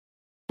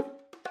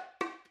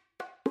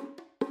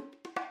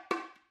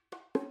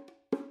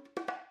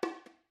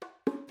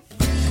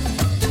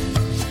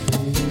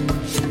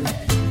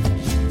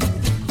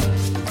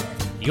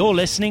You're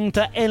listening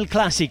to El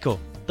Clásico,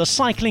 the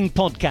cycling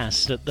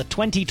podcast at the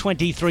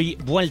 2023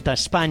 Vuelta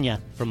España,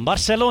 from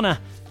Barcelona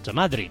to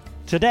Madrid.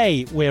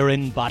 Today we're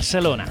in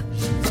Barcelona.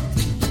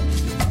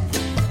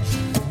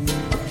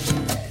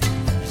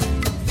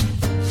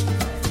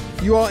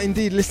 You are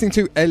indeed listening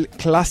to El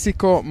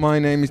Clásico. My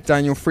name is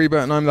Daniel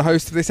Freebert and I'm the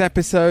host of this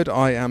episode.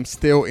 I am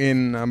still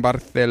in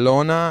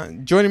Barcelona.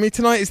 Joining me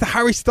tonight is the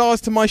Harry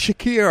Styles to my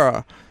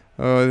Shakira.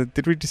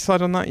 Did we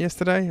decide on that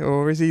yesterday?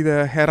 Or is he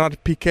the Gerard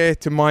Piqué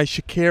to my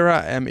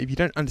Shakira? If you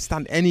don't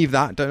understand any of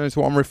that, don't know to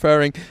what I'm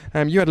referring,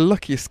 you had a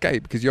lucky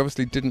escape because you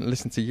obviously didn't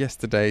listen to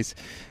yesterday's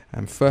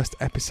first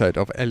episode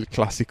of El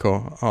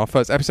Clásico, our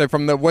first episode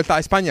from the Vuelta a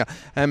España.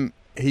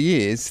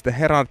 He is, the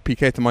Gerard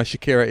Piqué to my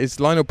Shakira is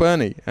Lionel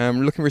Burney,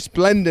 looking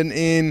resplendent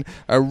in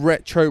a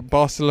retro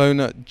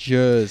Barcelona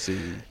jersey.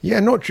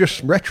 Yeah, not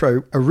just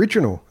retro,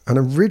 an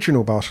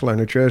original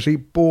Barcelona jersey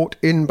bought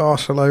in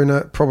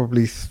Barcelona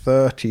probably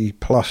 30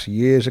 plus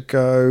years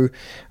ago.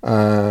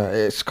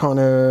 It's kind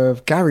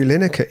of Gary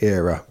Lineker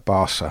era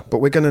Barca, but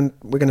we're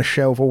gonna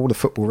shelve all the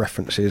football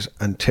references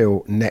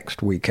until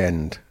next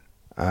weekend.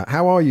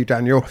 How are you,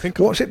 Daniel?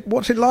 What's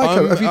it like?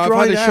 Have you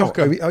dried out?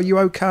 Are you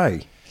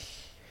okay?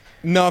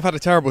 No, I've had a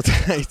terrible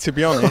day, to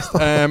be honest.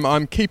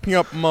 I'm keeping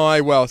up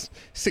my,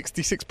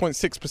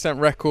 66.6%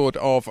 record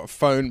of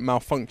phone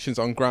malfunctions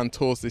on Grand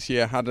Tours this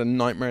year. Had a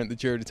nightmare at the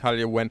Giro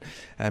d'Italia when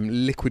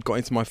liquid got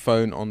into my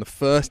phone on the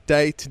first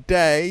day.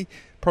 Today,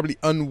 probably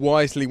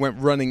unwisely went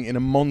running in a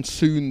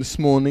monsoon this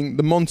morning.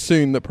 The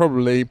monsoon that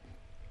probably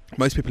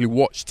most people who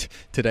watched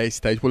today's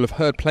stage will have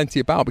heard plenty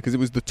about because it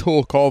was the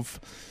talk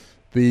of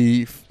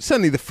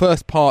certainly the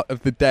first part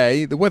of the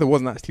day. The weather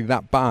wasn't actually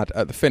that bad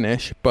at the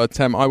finish, but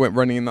I went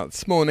running in that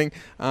this morning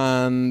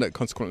and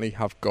consequently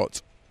have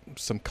got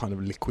some kind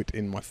of liquid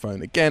in my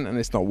phone again and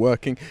it's not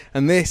working,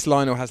 and this,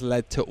 Lionel, has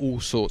led to all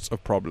sorts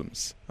of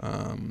problems.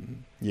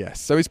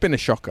 Yes, so it's been a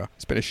shocker.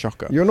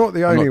 You're not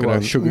the only one.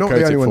 Not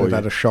the only one that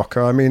had a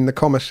shocker. I mean, the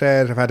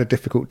commissaires have had a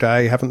difficult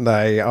day, haven't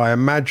they? I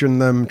imagine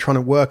them trying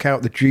to work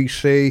out the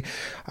GC.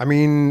 I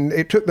mean,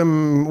 it took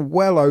them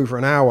well over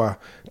an hour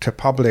to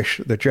publish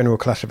the general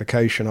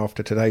classification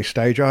after today's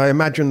stage. I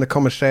imagine the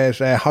commissaires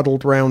there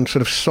huddled round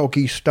sort of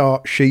soggy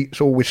start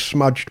sheets, all with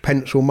smudged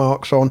pencil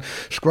marks on,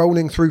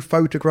 scrolling through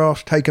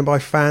photographs taken by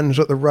fans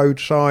at the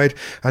roadside,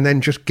 and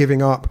then just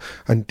giving up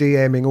and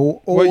DMing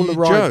all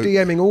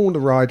the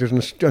riders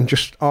and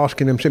just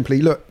asking them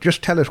simply, look,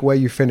 just tell us where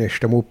you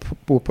finished and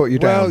we'll put you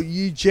down. Well,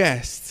 you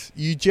jest,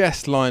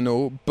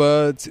 Lionel,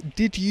 but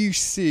did you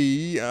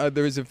see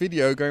there is a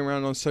video going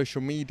around on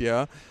social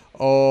media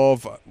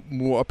of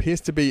what appears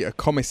to be a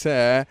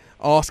commissaire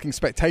asking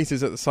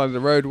spectators at the side of the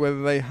road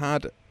whether they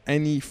had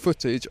any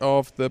footage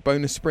of the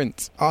bonus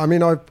sprint? I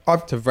mean,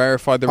 I've to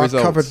verify the results.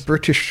 I've covered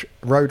British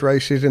road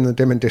races in the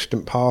dim and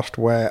distant past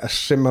where a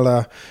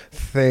similar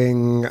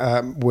thing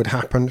would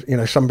happen. You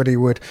know, somebody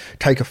would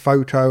take a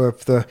photo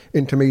of the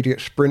intermediate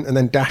sprint and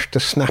then dash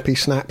to snappy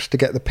snaps to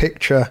get the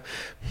picture.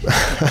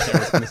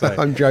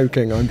 I'm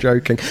joking.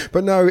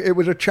 But no, it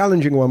was a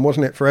challenging one,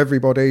 wasn't it, for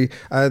everybody?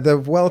 The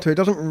Vuelta, it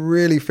doesn't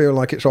really feel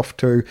like it's off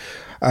to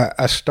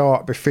a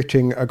start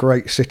befitting a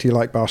great city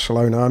like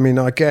Barcelona. I mean,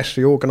 I guess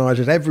the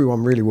organisers,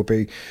 everyone really will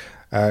be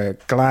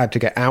glad to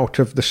get out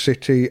of the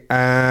city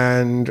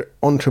and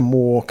onto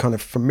more kind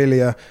of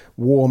familiar,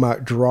 warmer,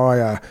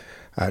 drier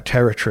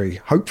territory,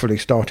 hopefully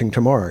starting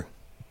tomorrow.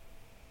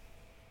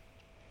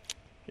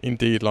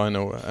 Indeed,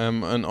 Lionel.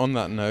 And on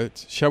that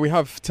note, shall we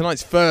have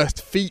tonight's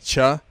first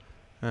feature?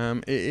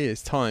 It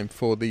is time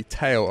for the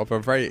tale of a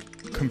very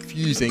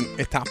confusing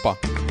etapa.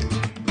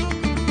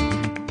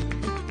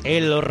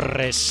 El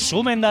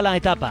resumen de la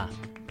etapa.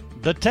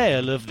 The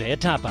tale of the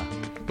etapa.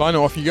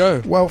 Lionel, off you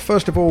go. Well,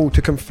 first of all,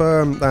 to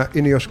confirm that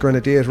Ineos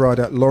Grenadiers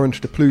rider Laurens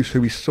de Plus,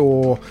 who we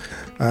saw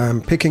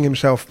picking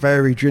himself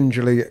very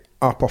gingerly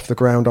up off the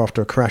ground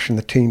after a crash in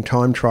the team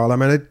time trial. I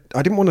mean,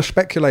 I didn't want to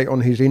speculate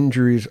on his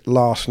injuries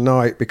last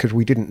night because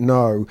we didn't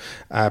know,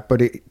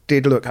 but it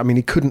did look, I mean,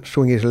 he couldn't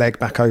swing his leg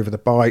back over the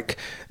bike.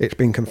 It's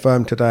been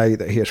confirmed today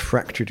that he has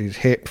fractured his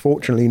hip.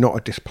 Fortunately, not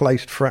a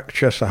displaced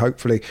fracture, so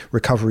hopefully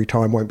recovery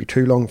time won't be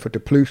too long for de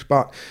Plus,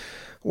 but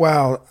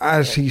well,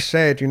 as he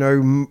said, you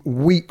know,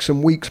 weeks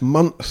and weeks,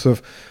 months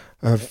of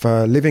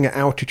living at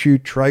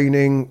altitude,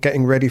 training,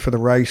 getting ready for the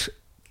race,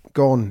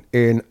 gone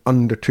in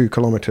under 2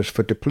 kilometres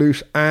for de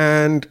Plus.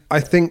 And I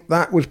think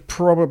that was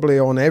probably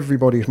on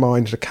everybody's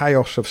minds, the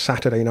chaos of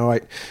Saturday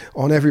night,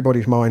 on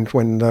everybody's minds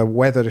when the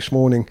weather this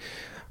morning,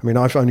 I mean,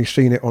 I've only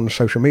seen it on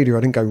social media.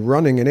 I didn't go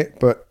running in it,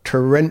 but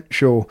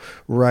torrential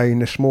rain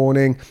this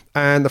morning.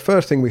 And the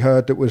first thing we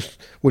heard that was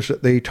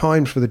that the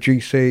times for the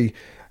GC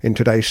in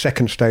today's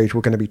second stage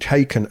were going to be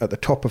taken at the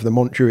top of the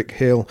Montjuic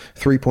Hill,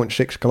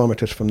 3.6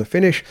 kilometres from the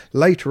finish.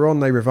 Later on,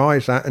 they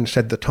revised that and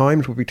said the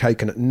times would be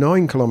taken at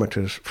 9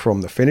 kilometres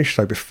from the finish,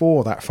 so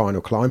before that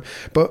final climb.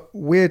 But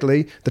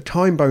weirdly, the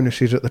time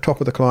bonuses at the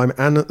top of the climb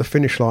and at the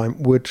finish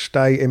line would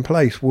stay in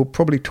place. We'll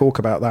probably talk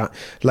about that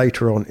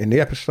later on in the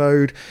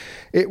episode.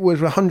 It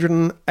was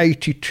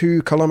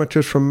 182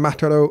 kilometres from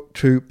Mataró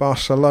to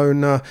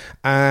Barcelona,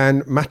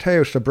 and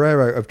Mateo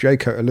Sobrero of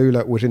Jayco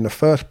Alula was in the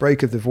first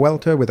break of the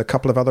Vuelta with a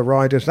couple of other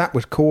riders. That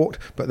was caught,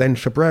 but then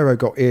Sobrero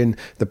got in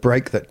the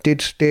break that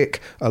did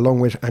stick, along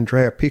with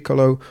Andrea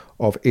Piccolo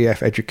of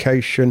EF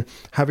Education,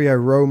 Javier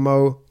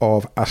Romo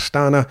of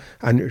Astana,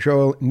 and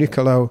Joel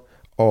Nicolo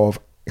of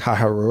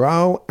Caja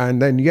Rural, and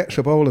then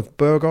Yetzebol of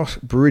Burgos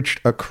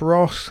bridged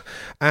across,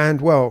 and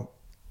well,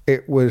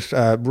 it was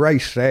a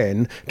race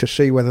then to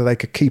see whether they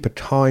could keep a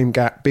time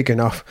gap big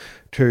enough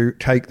to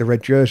take the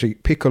red jersey.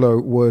 Piccolo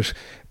was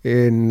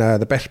in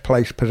the best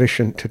place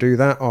position to do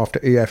that after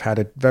EF had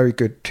a very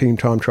good team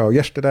time trial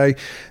yesterday.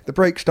 The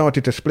break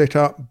started to split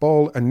up.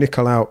 Bol and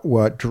Nicolau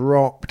were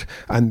dropped,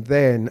 and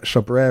then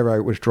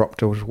Sobrero was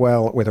dropped as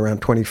well with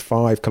around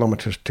 25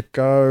 kilometres to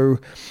go.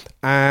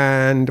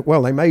 And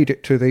well, they made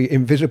it to the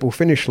invisible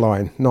finish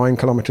line, 9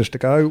 kilometres to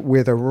go,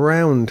 with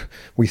around,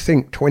 we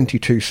think,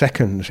 22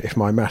 seconds, if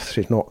my maths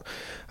is not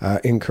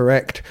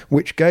incorrect,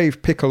 which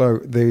gave Piccolo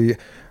the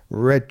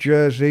red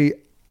jersey.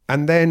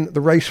 And then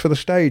the race for the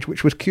stage,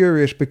 which was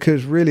curious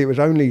because really it was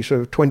only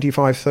sort of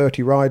 25,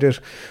 30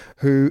 riders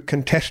who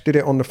contested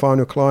it on the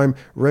final climb.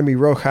 Remy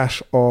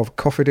Rojas of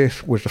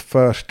Cofidis was the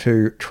first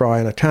to try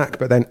and attack,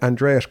 but then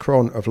Andreas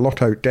Kron of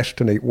Lotto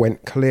Destiny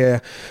went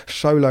clear,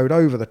 soloed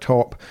over the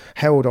top,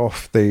 held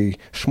off the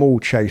small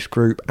chase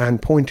group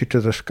and pointed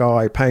to the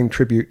sky, paying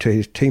tribute to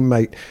his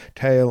teammate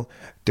Tail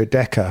de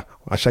Decker.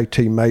 I say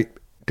teammate,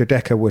 De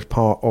Decker was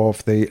part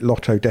of the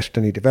Lotto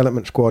Destiny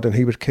development squad, and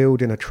he was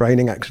killed in a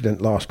training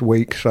accident last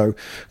week, so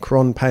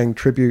Kron paying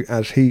tribute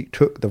as he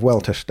took the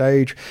Vuelta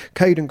stage.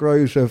 Caden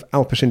Groves of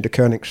Alpecin de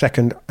Koenig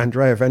second,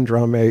 Andrea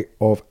Vendrame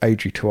of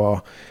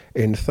AG2R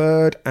in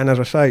third, and as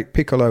I say,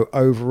 Piccolo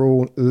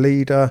overall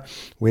leader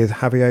with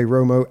Javier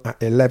Romo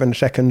at 11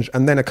 seconds,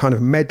 and then a kind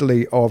of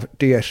medley of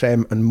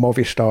DSM and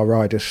Movistar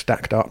riders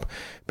stacked up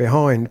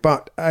behind.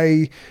 But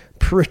a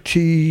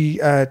pretty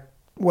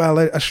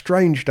a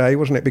strange day,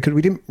 wasn't it? Because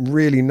we didn't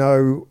really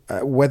know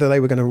whether they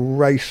were going to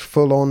race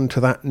full on to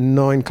that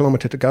 9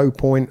 kilometre to go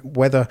point,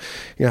 whether,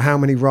 how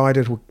many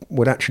riders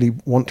would actually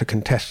want to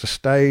contest the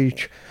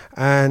stage,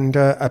 and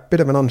a bit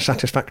of an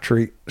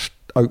unsatisfactory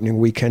opening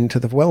weekend to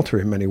the Vuelta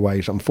in many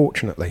ways,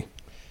 unfortunately.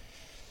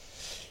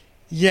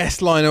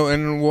 Yes, Lionel,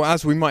 and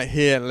as we might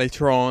hear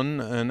later on,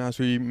 and as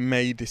we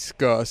may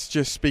discuss,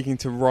 just speaking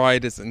to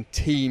riders and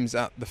teams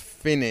at the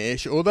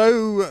finish,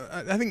 although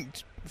I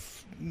think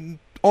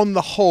on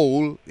the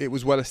whole, it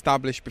was well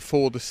established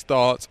before the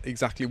start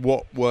exactly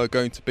what were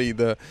going to be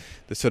the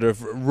sort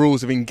of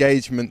rules of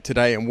engagement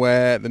today and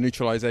where the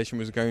neutralisation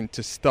was going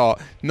to start.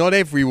 Not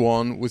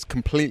everyone was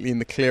completely in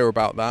the clear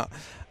about that,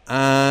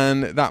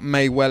 and that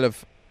may well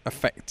have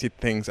affected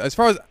things. As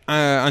far as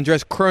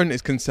Andreas Kron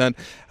is concerned,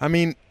 I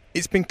mean,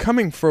 it's been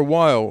coming for a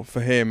while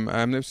for him.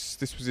 This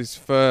was his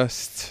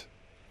first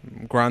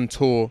Grand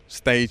Tour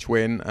stage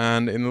win,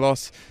 and in the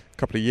last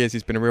couple of years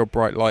he's been a real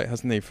bright light,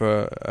 hasn't he,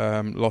 for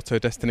Lotto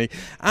Destiny.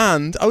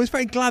 And I was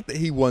very glad that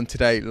he won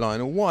today,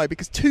 Lionel. Why?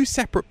 Because two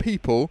separate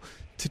people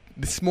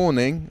this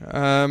morning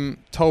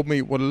told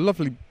me what a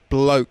lovely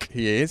bloke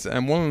he is,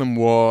 and one of them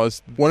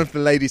was one of the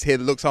ladies here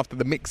that looks after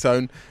the mix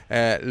zone,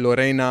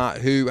 Lorena,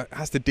 who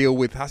has to deal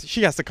with,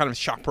 she has to kind of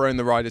chaperone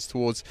the riders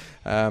towards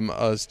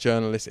us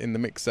journalists in the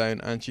mix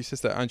zone, and she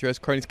says that Andreas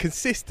Kron is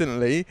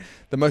consistently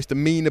the most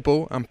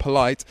amenable and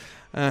polite.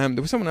 There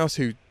was someone else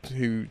who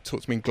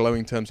talked to me in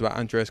glowing terms about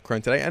Andreas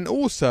Kron today, and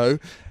also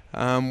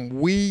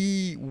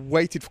we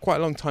waited for quite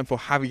a long time for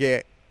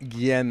Javier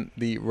Guillen,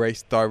 the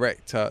race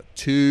director,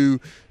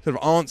 to sort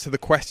of answer the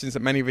questions that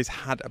many of us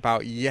had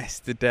about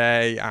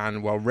yesterday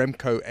and, well,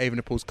 Remco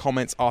Evenepoel's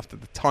comments after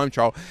the time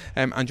trial.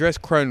 Andreas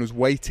Kron was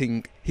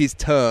waiting his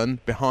turn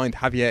behind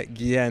Javier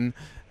Guillen.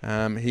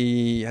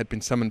 He had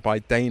been summoned by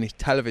Danish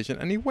television,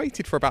 and he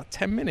waited for about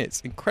 10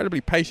 minutes,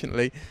 incredibly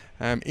patiently,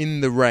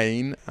 in the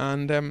rain,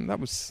 and that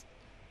was,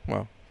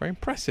 well, very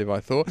impressive, I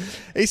thought.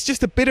 It's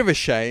just a bit of a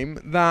shame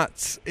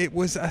that it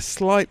was a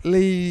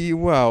slightly,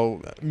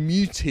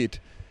 muted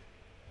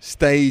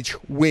stage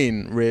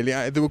win, really.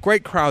 There were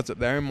great crowds up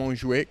there in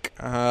Montjuic.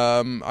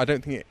 I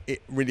don't think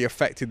it really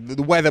affected.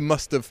 The weather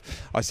must have,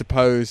 I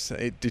suppose,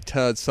 it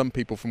deterred some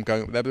people from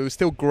going up there, but there were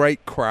still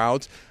great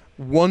crowds.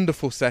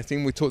 Wonderful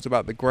setting. We talked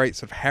about the great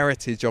sort of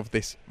heritage of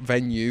this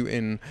venue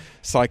in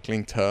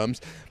cycling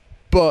terms,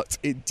 but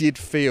it did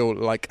feel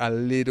like a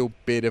little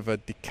bit of a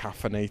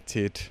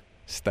decaffeinated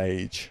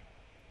stage.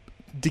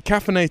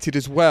 Decaffeinated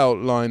as well,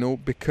 Lionel,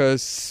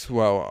 because,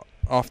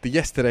 after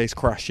yesterday's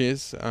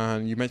crashes,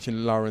 and you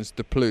mentioned Laurens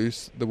de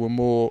Plus, there were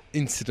more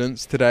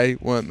incidents today,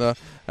 weren't there?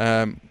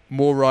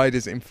 More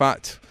riders, in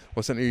fact,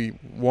 or certainly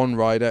one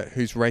rider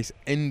whose race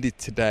ended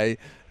today,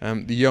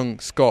 the young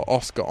Scot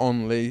Oscar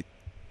Onley,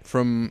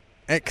 from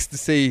the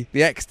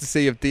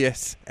ecstasy of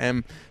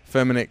DSM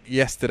Firmenich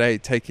yesterday,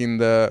 taking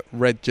the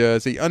red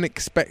jersey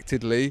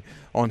unexpectedly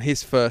on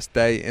his first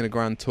day in a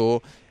Grand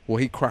Tour. Well,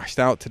 he crashed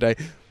out today.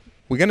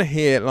 We're going to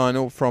hear,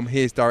 Lionel, from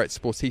his direct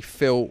sportif,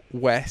 Phil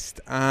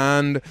West,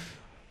 and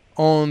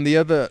on the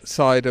other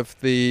side of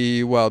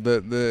the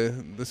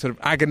sort of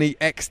agony,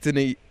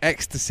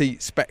 ecstasy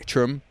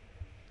spectrum,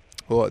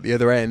 or at the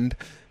other end,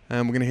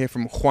 we're going to hear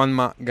from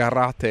Juanma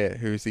Garate,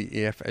 who's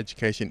the EF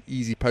Education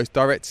Easy Post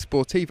direct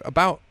sportif,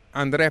 about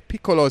Andrea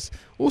Piccolo's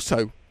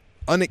also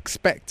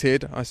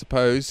unexpected, I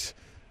suppose,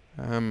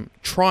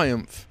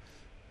 triumph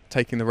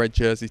taking the red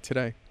jersey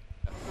today.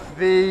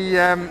 The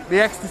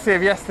ecstasy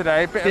of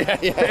yesterday, bit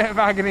of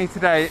agony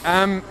today.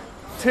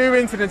 Two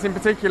incidents in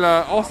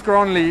particular. Oscar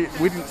Onley,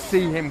 we didn't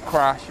see him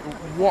crash.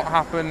 What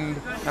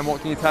happened and what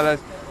can you tell us?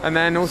 And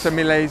then also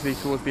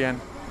Milesi towards the end.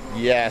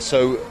 Yeah,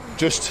 so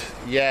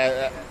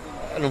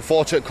an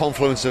unfortunate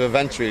confluence of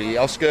events really.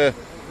 Oscar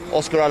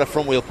had a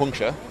front wheel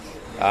puncture,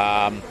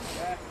 kind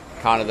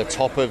of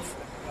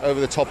over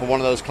the top of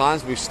one of those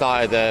climbs. We've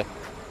started a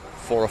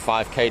 4 or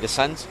 5k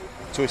descent,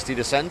 twisty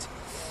descent.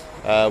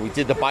 We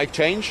did the bike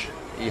change.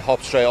 He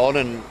hopped straight on,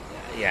 and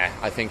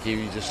I think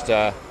he just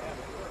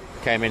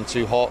came in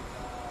too hot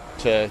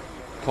to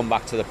come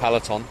back to the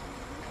peloton.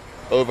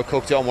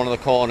 Overcooked it on one of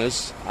the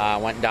corners,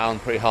 went down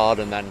pretty hard,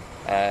 and then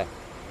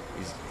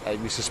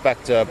we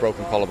suspect a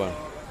broken collarbone.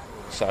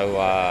 So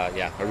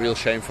a real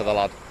shame for the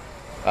lad.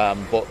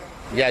 But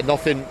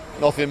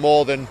nothing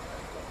more than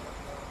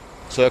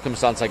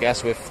circumstance, I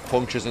guess, with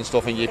punctures and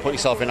stuff, and you put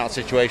yourself in that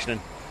situation,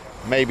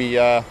 and maybe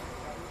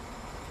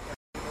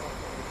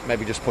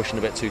just pushing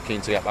a bit too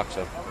keen to get back.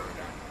 So.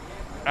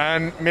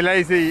 And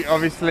Milesi,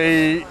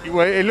 obviously,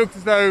 it looked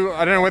as though,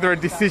 I don't know whether a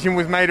decision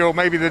was made, or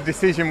maybe the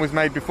decision was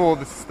made before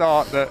the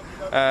start, that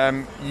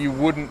you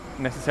wouldn't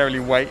necessarily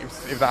wait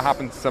if that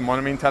happened to someone.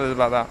 I mean, tell us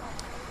about that.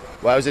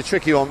 Well, it was a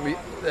tricky one.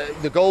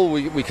 The goal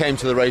we came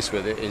to the race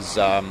with is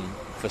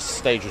for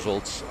stage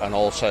results, and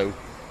also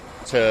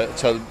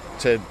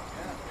to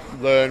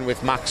learn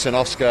with Max and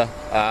Oscar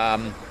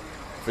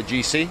for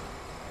GC.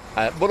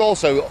 But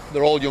also,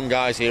 they're all young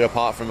guys here,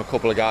 apart from a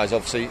couple of guys,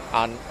 obviously,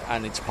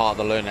 and it's part of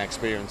the learning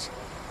experience.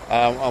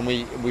 And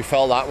we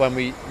felt that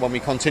when we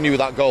continue with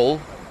that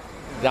goal,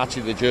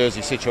 actually the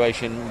jersey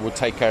situation would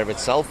take care of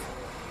itself.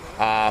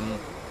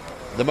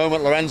 The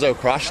moment Lorenzo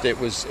crashed, it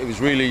was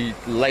really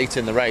late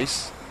in the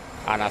race,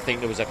 and I think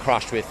there was a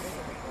crash with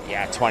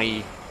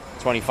 20,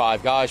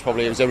 25 guys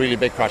probably. It was a really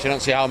big crash. I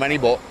don't see how many,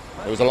 but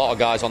there was a lot of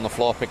guys on the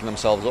floor picking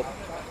themselves up.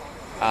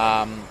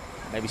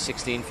 Maybe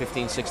 16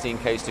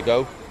 Ks to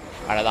go.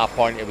 And at that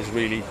point it was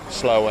really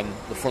slow, and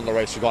the front of the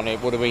race was gone.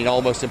 It would have been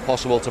almost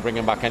impossible to bring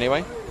him back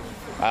anyway.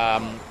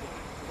 But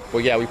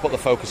we put the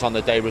focus on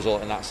the day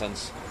result in that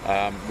sense,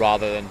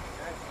 rather than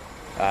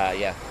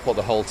put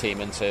the whole team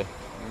into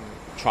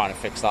trying to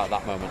fix that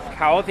moment.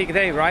 Chaotic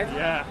day, right?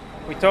 Yeah.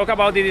 We talked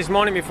about it this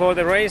morning before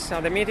the race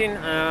at the meeting.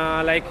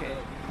 Like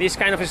this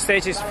kind of a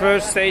stage is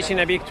first stage in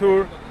a big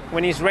tour.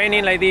 When it's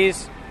raining like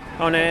this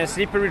on a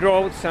slippery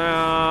roads,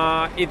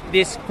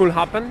 this could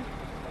happen.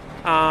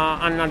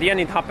 And at the end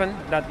it happened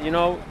that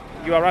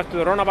you arrive to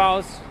the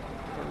runabouts,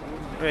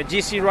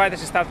 GC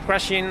riders start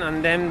crashing,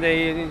 and then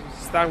they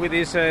start with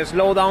this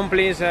slow down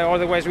please,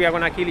 otherwise we are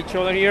going to kill each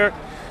other here.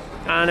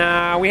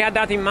 And we had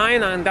that in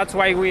mind, and that's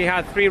why we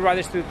had 3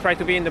 riders to try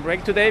to be in the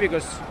break today,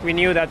 because we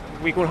knew that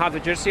we could have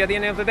the jersey at the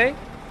end of the day.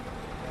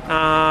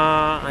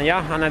 And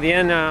at the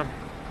end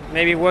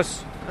maybe it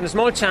was a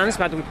small chance,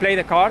 but we played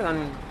the card,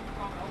 and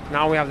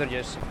now we have the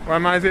jersey.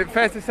 Well, is it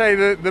fair to say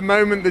that the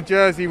moment the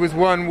jersey was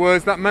won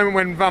was that moment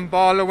when Van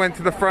Baarle went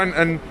to the front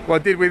and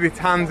did with his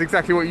hands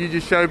exactly what you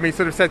just showed me,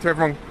 sort of said to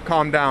everyone,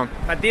 calm down?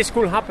 But this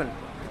could happen,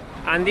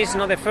 and this is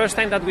not the first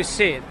time that we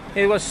see it.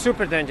 It was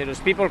super dangerous,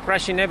 people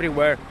crashing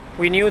everywhere.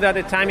 We knew that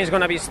the time is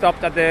going to be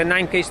stopped at the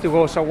 9 Ks to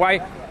go, so why?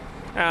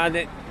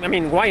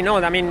 Why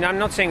not? I'm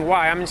not saying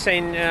why. I'm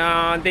saying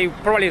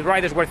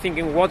riders were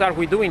thinking, what are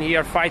we doing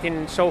here,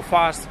 fighting so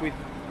fast with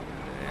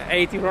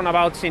 80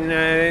 runabouts in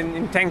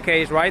 10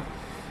 Ks, right?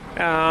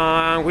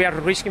 We are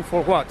risking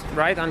for what,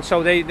 right? And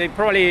so they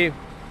probably,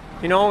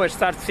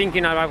 start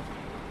thinking about,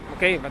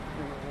 okay, but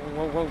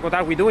what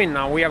are we doing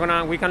now?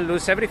 We can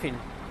lose everything.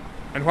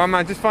 And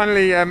Juanma, just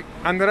finally,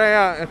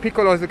 Andrea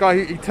Piccolo is the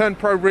guy he turned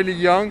pro really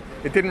young.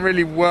 It didn't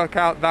really work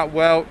out that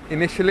well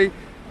initially,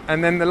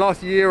 and then the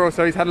last year or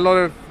so he's had a lot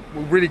of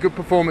really good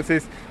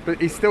performances, but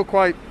he's still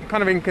quite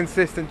kind of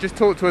inconsistent. Just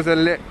talk to us a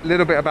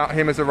little bit about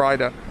him as a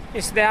rider.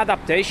 It's the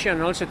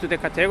adaptation also to the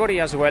category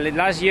as well.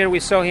 Last year we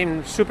saw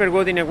him super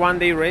good in the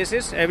one-day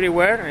races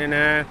everywhere, in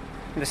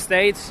the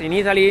States, in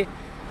Italy.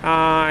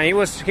 He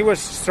was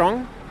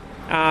strong.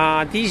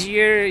 This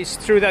year it's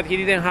true that he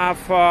didn't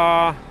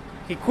have,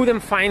 he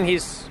couldn't find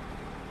his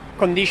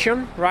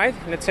condition, right?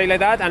 Let's say like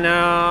that. And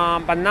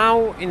but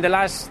now in the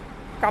last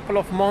couple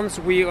of months,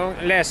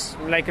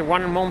 like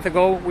 1 month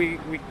ago, we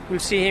will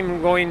see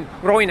him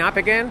growing up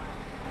again,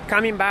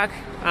 coming back,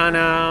 and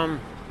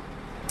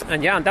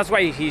that's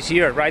why he's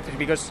here, right?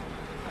 Because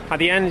at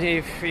the end,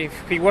 if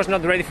he was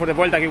not ready for the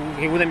Vuelta,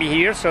 he wouldn't be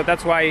here. So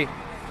that's why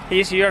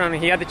he's here, and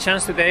he had the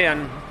chance today.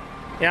 And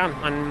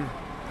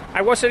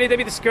I was a little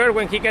bit scared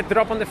when he got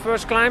dropped on the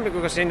first climb,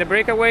 because in the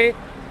breakaway,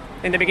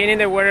 in the beginning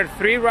there were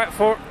three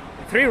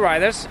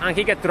riders, and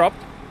he got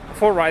dropped,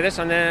 4 riders,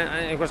 and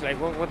it was like,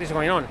 what is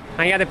going on?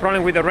 And he had a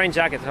problem with the rain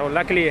jacket. So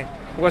luckily,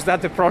 was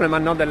that the problem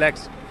and not the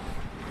legs?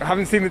 I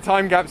haven't seen the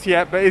time gaps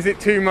yet, but is it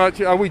too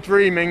much? Are we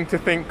dreaming to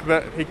think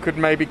that he could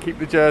maybe keep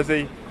the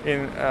jersey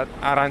in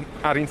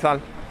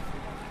Arinsal?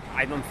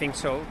 I don't think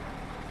so.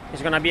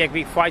 It's going to be a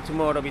big fight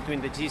tomorrow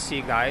between the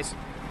GC guys.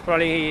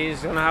 Probably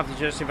he's going to have the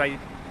jersey by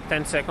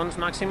 10 seconds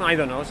maximum. I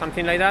don't know,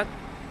 something like that.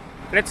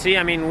 Let's see.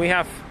 I mean, we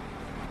have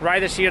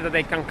riders here that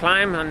they can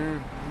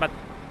climb, but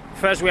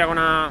first we are going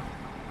to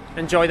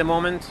enjoy the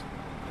moment,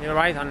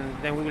 right? And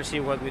then we will see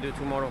what we do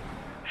tomorrow.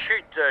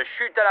 Chute à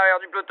l'arrière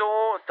du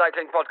peloton,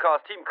 cycling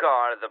podcast team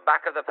car at the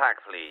back of the pack,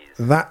 please.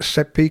 That's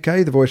Seb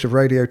Piquet, the voice of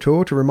Radio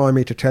Tour, to remind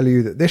me to tell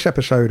you that this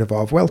episode of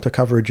our Vuelta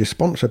coverage is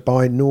sponsored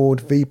by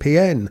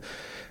NordVPN.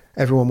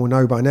 Everyone will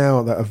know by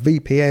now that a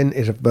VPN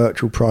is a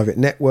virtual private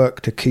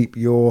network to keep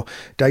your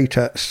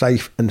data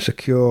safe and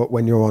secure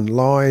when you're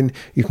online.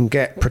 You can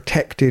get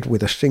protected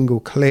with a single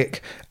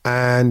click,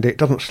 and it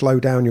doesn't slow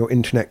down your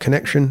internet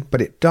connection,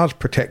 but it does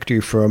protect you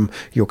from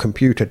your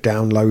computer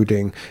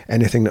downloading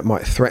anything that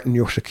might threaten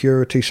your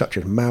security, such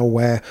as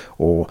malware,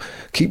 or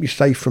keep you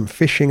safe from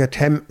phishing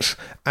attempts.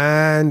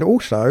 And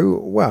also,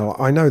 well,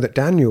 I know that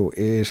Daniel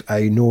is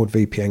a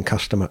NordVPN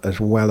customer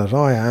as well as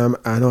I am,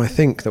 and I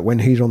think that when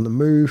he's on the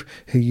move,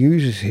 he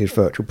uses his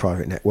virtual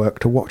private network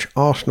to watch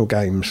Arsenal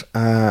games.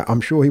 I'm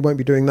sure he won't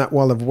be doing that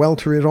while the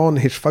Vuelta is on.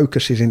 His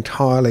focus is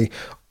entirely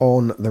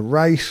on the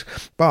race.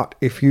 But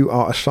if you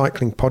are a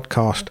cycling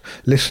podcast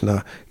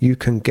listener, you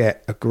can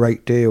get a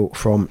great deal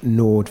from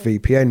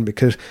NordVPN,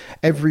 because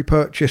every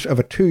purchase of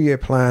a 2-year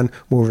plan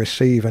will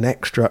receive an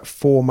extra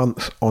 4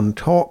 months on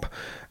top.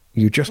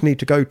 You just need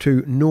to go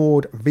to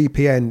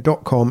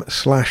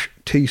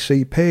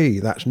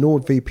nordvpn.com/TCP. That's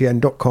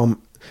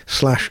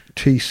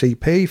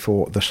nordvpn.com/TCP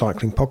for the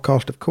cycling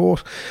podcast, of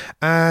course.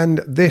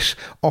 And this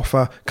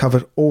offer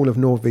covers all of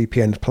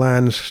NordVPN's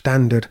plans,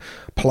 standard,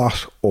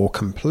 plus or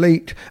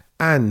complete.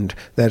 And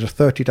there's a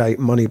 30-day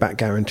money-back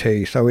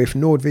guarantee. So if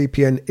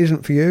NordVPN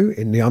isn't for you,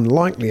 in the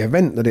unlikely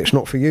event that it's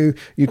not for you,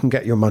 you can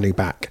get your money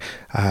back.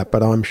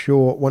 But I'm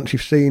sure once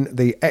you've seen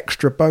the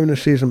extra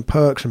bonuses and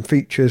perks and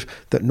features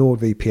that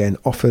NordVPN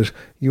offers,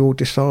 you'll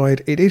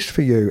decide it is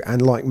for you.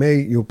 And like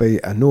me, you'll be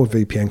a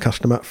NordVPN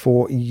customer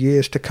for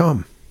years to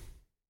come.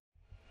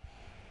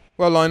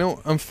 Well,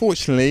 Lionel,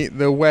 unfortunately,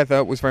 the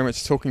weather was very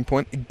much a talking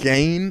point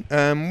again.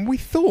 We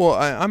thought,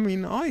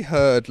 I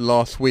heard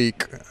last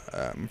week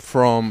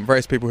from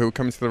various people who were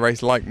coming to the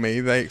race like me,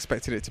 they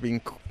expected it to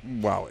be,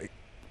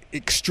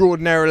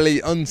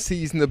 extraordinarily,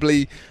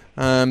 unseasonably,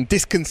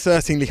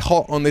 disconcertingly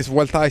hot on this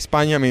Vuelta a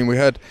España. I mean, we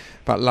heard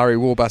about Larry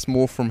Warbass,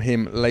 more from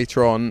him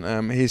later on.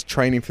 His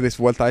training for this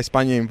Vuelta a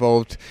España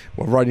involved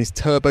riding his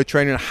turbo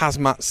train in a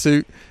hazmat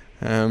suit,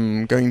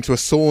 going into a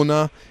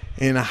sauna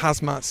in a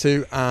hazmat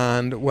suit,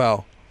 and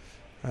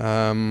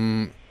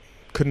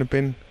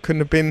couldn't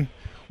have been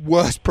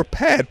worse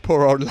prepared,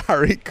 poor old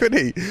Larry, could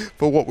he,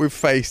 for what we've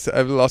faced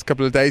over the last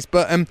couple of days.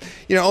 But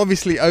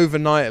obviously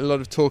overnight a lot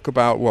of talk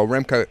about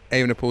Remco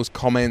Evenepoel's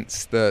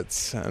comments that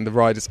the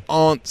riders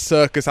aren't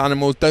circus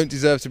animals, don't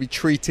deserve to be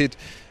treated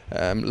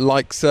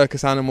like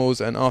circus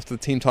animals. And after the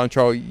team time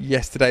trial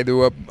yesterday, there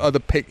were other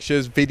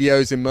pictures,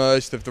 videos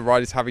emerged of the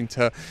riders having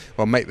to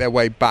make their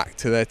way back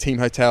to their team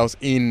hotels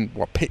in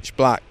pitch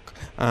black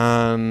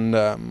and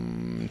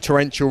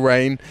torrential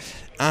rain,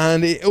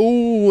 and it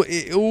all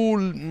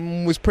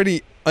was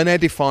pretty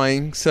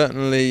unedifying,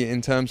 certainly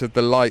in terms of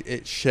the light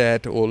it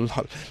shed, or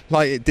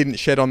light it didn't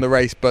shed on the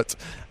race, but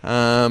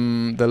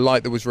the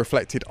light that was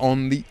reflected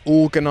on the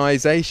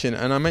organisation.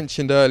 And I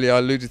mentioned earlier, I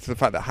alluded to the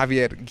fact that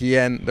Javier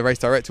Guillén, the race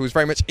director, was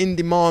very much in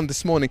demand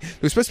this morning. There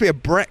was supposed to be a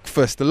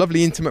breakfast, a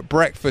lovely intimate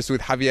breakfast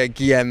with Javier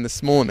Guillén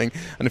this morning,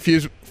 and a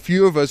few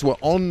of us were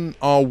on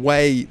our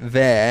way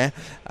there,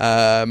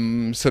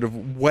 almost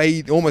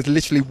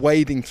literally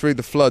wading through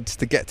the floods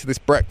to get to this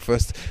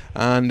breakfast,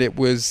 and it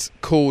was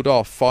called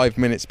off 5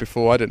 minutes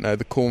before,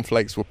 the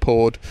cornflakes were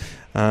poured.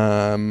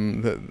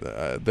 The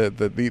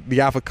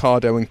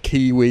avocado and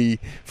kiwi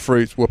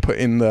fruits were put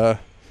in the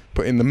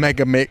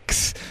mega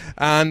mix,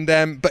 and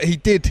but he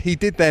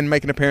did then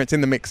make an appearance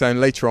in the mix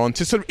zone later on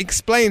to sort of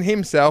explain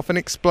himself and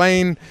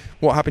explain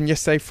what happened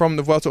yesterday from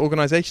the Vuelta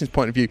organisation's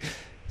point of view.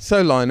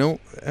 So, Lionel,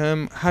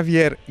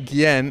 Javier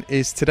Guillén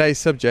is today's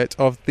subject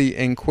of the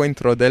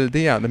Encuentro del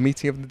Día, the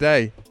meeting of the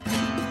day.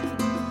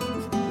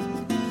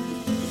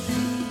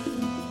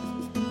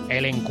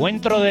 El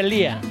Encuentro del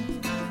Día,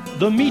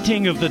 the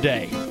meeting of the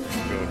day.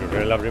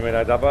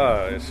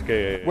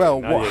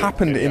 Well, what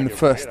happened in the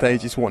first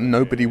stage is what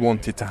nobody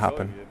wanted to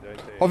happen.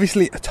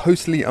 Obviously, a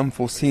totally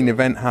unforeseen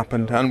event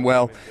happened, and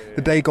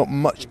the day got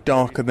much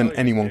darker than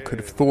anyone could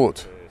have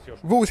thought.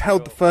 We've always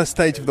held the first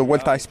stage of the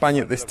Vuelta a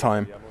España at this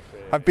time.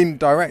 I've been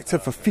director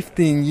for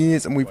 15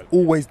 years and we've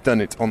always done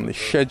it on this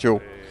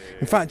schedule.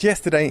 In fact,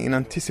 yesterday, in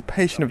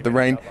anticipation of the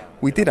rain,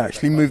 we did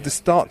actually move the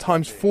start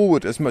times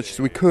forward as much as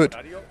we could.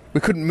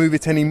 We couldn't move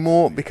it any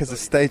more because the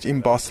stage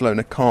in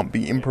Barcelona can't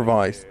be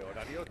improvised.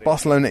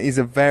 Barcelona is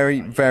a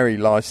very, very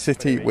large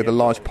city with a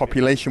large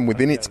population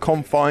within its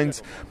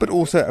confines, but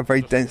also a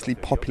very densely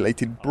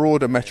populated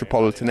broader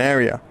metropolitan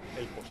area.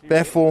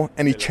 Therefore,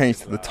 any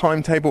change to the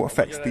timetable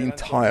affects the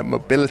entire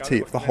mobility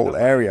of the whole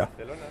area.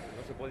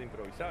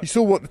 You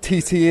saw what the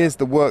TT is,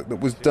 the work that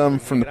was done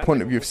from the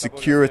point of view of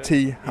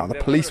security, how the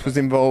police was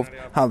involved,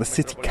 how the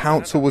city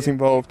council was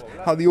involved,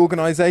 how the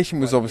organisation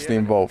was obviously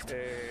involved.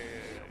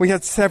 We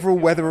had several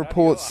weather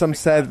reports. Some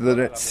said that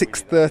at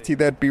 6:30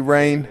 there'd be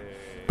rain,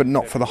 but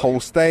not for the whole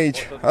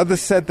stage.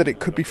 Others said that it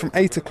could be from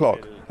 8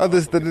 o'clock.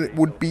 Others that it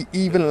would be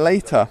even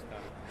later.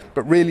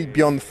 But really,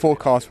 beyond the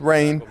forecast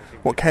rain,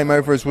 what came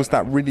over us was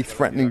that really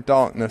threatening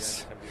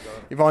darkness.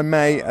 If I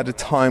may, at a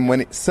time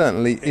when it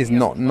certainly is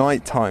not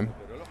night time.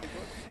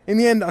 In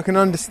the end, I can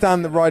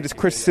understand the riders'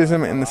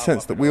 criticism in the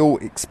sense that we all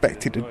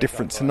expected a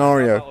different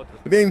scenario.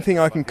 But the only thing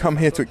I can come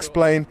here to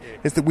explain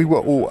is that we were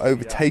all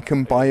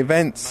overtaken by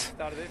events.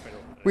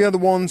 We are the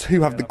ones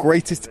who have the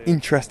greatest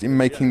interest in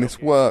making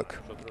this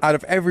work. Out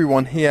of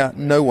everyone here,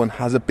 no one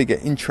has a bigger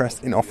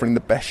interest in offering the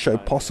best show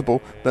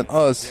possible than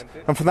us.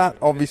 And for that,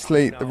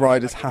 obviously, the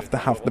riders have to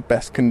have the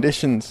best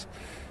conditions.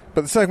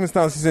 But the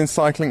circumstances in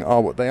cycling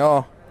are what they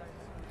are.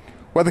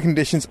 Weather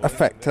conditions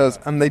affect us,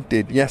 and they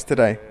did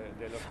yesterday.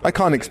 I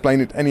can't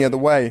explain it any other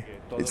way.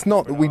 It's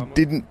not that we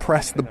didn't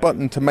press the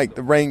button to make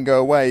the rain go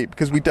away,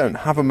 because we don't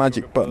have a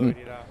magic button.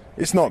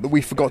 It's not that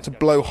we forgot to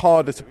blow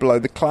harder to blow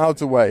the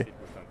clouds away.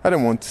 I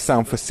don't want to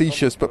sound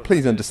facetious, but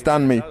please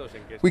understand me.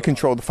 We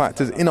control the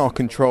factors in our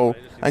control,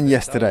 and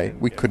yesterday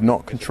we could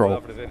not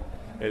control.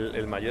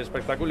 El mayor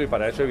espectáculo, y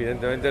para eso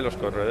evidentemente los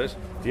corredores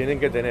tienen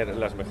que tener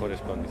las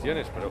mejores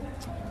condiciones, pero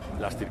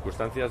las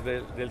circunstancias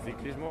del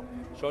ciclismo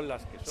son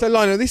las que son. So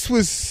Lionel, this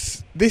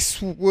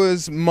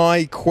was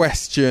my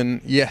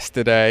question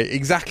yesterday.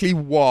 Exactly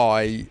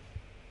why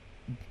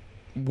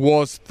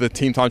was the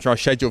team time trial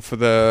scheduled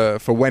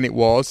for when it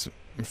was?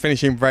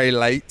 Finishing very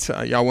late.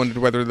 I wondered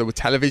whether there were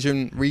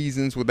television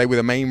reasons, were they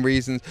the main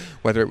reasons,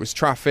 whether it was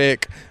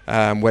traffic,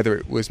 whether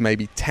it was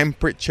maybe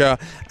temperature.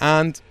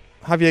 And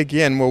Javier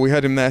Guillén, well, we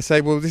heard him there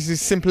say, well, this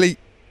is simply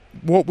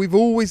what we've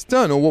always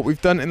done, or what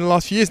we've done in the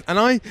last few years. And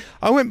I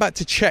went back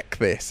to check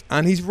this,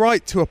 and he's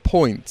right to a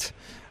point.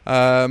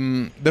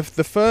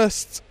 The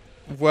first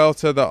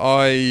Vuelta that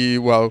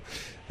I've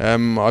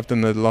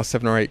done the last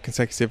 7 or 8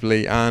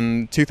 consecutively,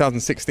 and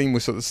 2016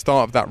 was sort of the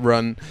start of that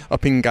run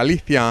up in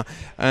Galicia.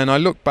 And I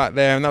looked back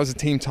there, and that was a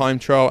team time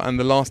trial, and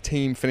the last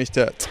team finished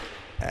at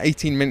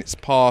 18 minutes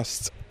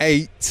past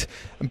 8.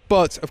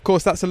 But of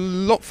course, that's a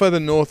lot further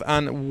north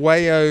and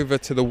way over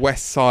to the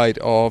west side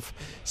of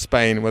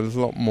Spain, where there's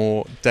a lot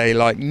more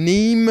daylight.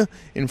 Nîmes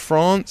in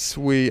France,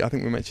 I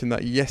think we mentioned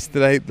that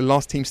yesterday. The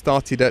last team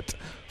started at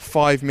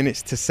 5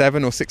 minutes to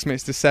 7 or 6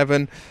 minutes to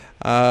 7.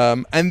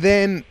 And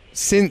then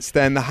since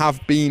then there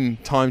have been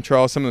time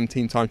trials, some of them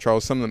team time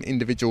trials, some of them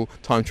individual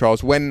time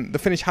trials, when the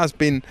finish has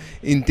been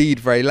indeed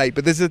very late.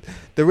 But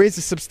there is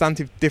a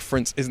substantive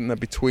difference, isn't there,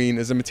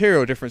 there's a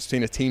material difference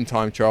between a team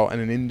time trial and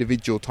an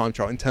individual time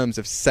trial in terms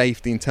of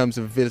safety, in terms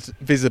of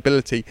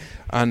visibility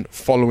and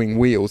following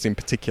wheels in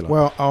particular.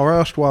 Well, our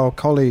erstwhile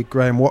colleague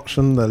Graham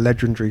Watson, the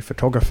legendary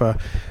photographer,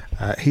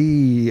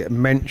 he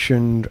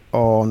mentioned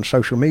on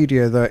social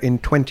media that in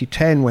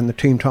 2010, when the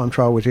team time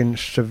trial was in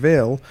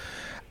Seville,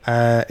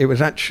 it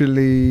was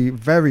actually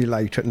very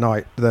late at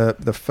night.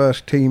 The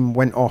first team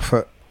went off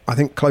at, I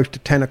think, close to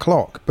 10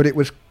 o'clock, but it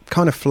was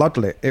kind of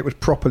floodlit. It was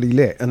properly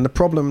lit. And the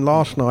problem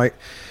last night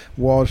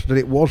was that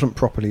it wasn't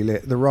properly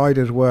lit. The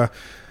riders were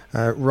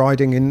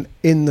riding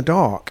in the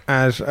dark,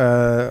 as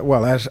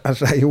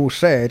they all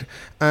said.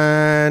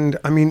 And,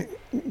 I mean,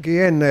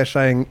 Guillén, they're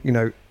saying,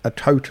 a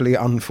totally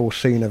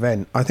unforeseen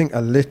event. I think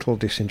a little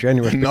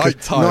disingenuous.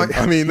 Nighttime.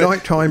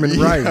 Nighttime and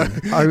rain.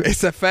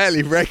 It's a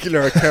fairly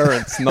regular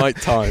occurrence.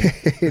 Nighttime.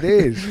 It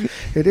is.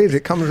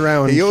 It comes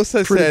around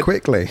pretty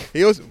quickly.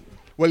 He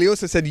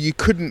also said you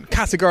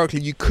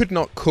could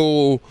not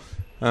call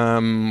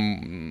I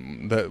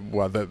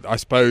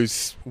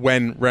suppose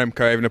when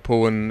Remco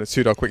Evenepoel and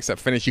Soudal Quickstep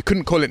finished, you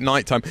couldn't call it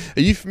nighttime.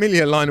 Are you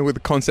familiar, Lionel, with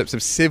the concepts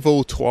of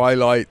civil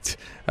twilight,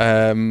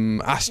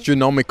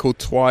 astronomical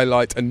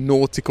twilight, and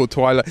nautical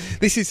twilight?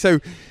 This is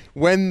so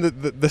when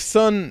the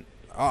sun.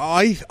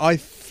 I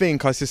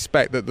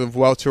suspect that the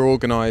Vuelta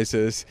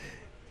organisers,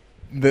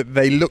 that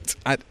they looked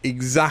at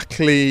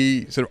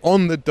exactly sort of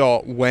on the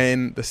dot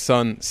when the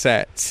sun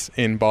sets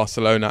in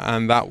Barcelona,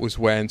 and that was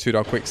when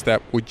Soudal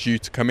Quickstep were due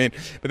to come in.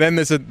 But then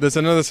there's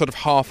another sort of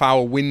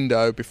half-hour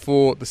window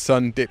before the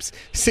sun dips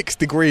 6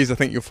 degrees, I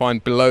think you'll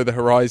find, below the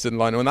horizon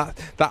line, and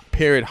that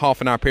period, half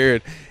an hour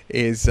period,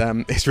 is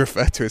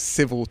referred to as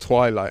civil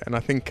twilight. And I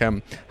think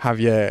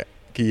Javier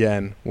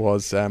Guillen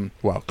was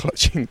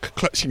clutching at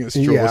straws.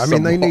 Yeah, I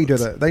mean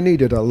somewhat. they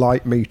needed a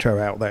light meter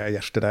out there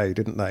yesterday,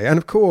 didn't they? And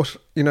of course,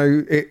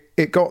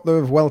 it got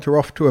the Vuelta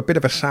off to a bit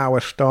of a sour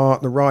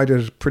start. The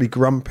riders pretty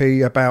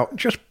grumpy about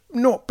just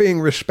not being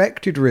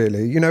respected,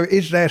 really.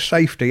 Is there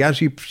safety?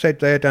 As you said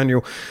there,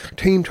 Daniel,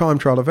 team time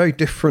trial, a very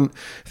different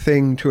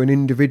thing to an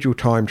individual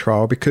time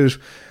trial because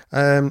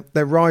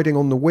they're riding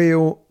on the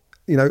wheel.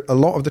 A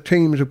lot of the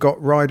teams have got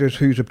riders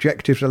whose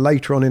objectives are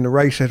later on in the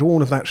race. There's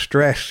all of that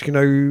stress.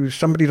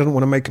 Somebody doesn't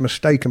want to make a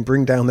mistake and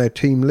bring down their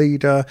team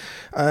leader.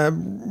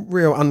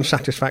 Real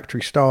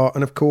unsatisfactory start.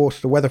 And of course,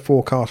 the weather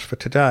forecast for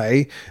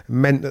today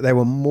meant that there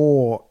were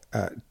more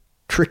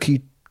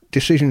tricky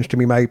decisions to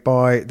be made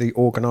by the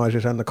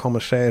organisers and the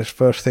commissaires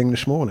first thing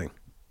this morning.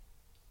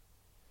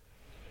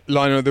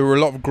 Lionel, there were a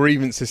lot of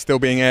grievances still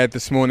being aired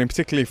this morning,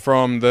 particularly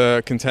from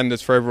the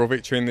contenders for overall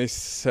victory in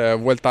this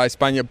Vuelta a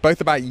España,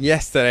 both about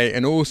yesterday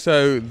and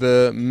also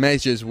the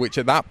measures which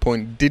at that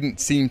point didn't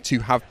seem to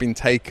have been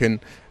taken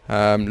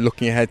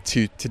looking ahead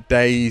to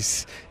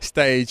today's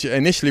stage.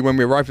 Initially, when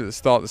we arrived at the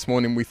start this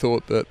morning, we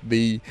thought that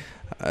the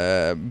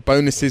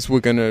bonuses were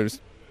going to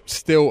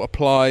still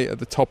apply at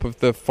the top of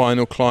the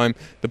final climb.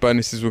 The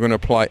bonuses were going to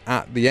apply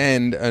at the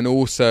end, and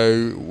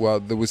also,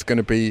 there was going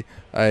to be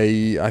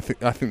I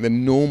think the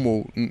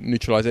normal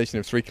neutralisation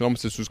of 3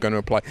 kilometres was going to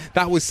apply.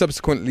 That was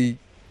subsequently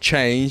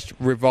changed,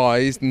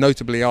 revised,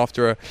 notably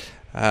after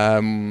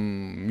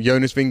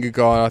Jonas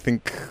Vingegaard. I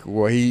think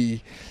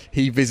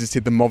he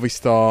visited the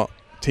Movistar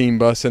team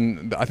bus,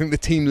 and I think the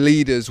team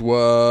leaders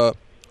were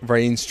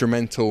very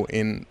instrumental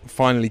in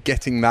finally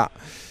getting the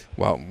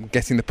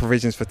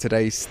provisions for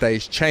today's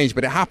stage changed.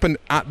 But it happened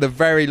at the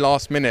very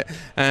last minute.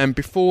 And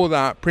before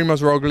that,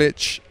 Primož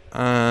Roglič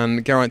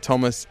and Geraint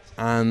Thomas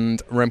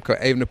and Remco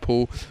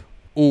Evenepoel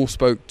all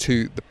spoke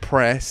to the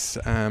press,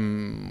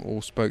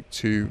 all spoke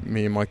to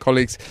me and my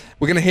colleagues.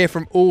 We're going to hear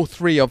from all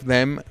three of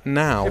them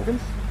now.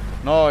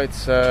 No,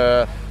 it's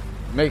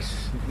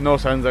makes no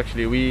sense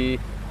actually.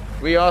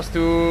 We asked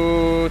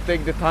to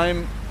take the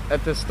time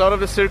at the start of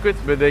the circuit,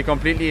 but they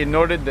completely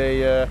ignored it.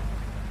 They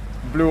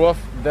blew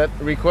off that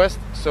request.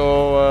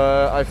 So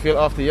I feel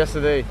after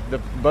yesterday, the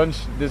bunch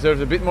deserves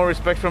a bit more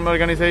respect from the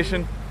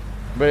organization.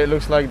 But it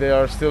looks like they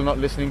are still not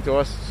listening to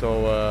us.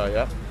 So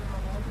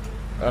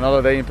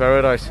another day in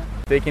paradise.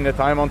 Taking the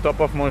time on top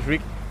of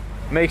Montjuic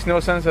makes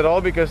no sense at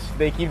all because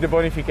they keep the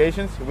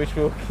bonifications, which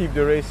will keep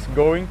the race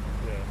going.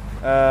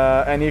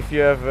 And if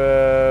you have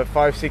a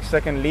 5-6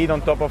 second lead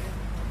on top of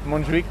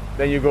Montjuic,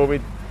 then you go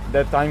with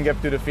that time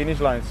gap to the finish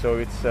line. So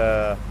it's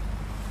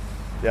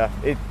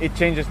it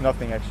changes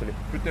nothing actually.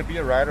 Could there be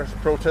a riders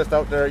protest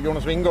out there?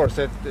 Jonas Vingegaard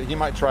said that he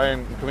might try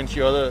and convince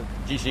the other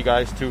GC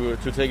guys to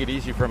take it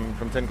easy from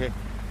 10k.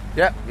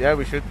 Yeah,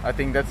 we should. I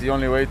think that's the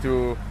only way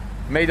to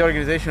make the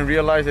organization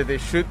realize that they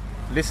should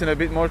listen a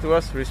bit more to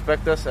us,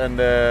 respect us, and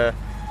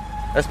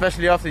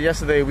especially after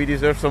yesterday, we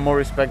deserve some more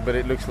respect. But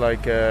it looks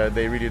like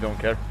they really don't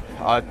care.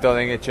 I don't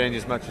think it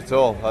changes much at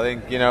all. I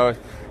think when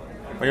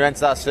we went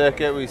to that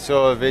circuit, we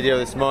saw a video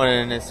this morning,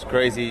 and it's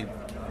crazy,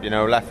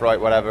 left,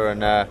 right, whatever,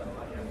 and.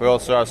 We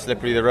also saw how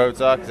slippery the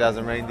roads are because it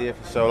hasn't rained here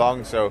for so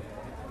long. So,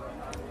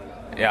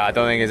 I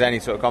don't think there's any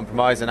sort of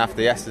compromise. And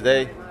after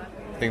yesterday,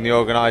 I think the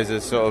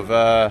organisers sort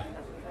of,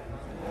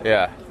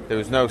 there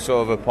was no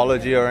sort of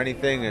apology or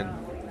anything. And,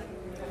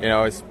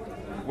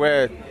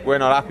 we're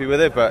not happy with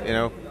it, but,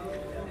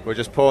 we're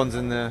just pawns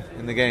in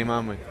the game,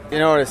 aren't we?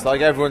 It's like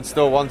everyone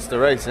still wants to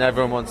race and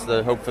everyone wants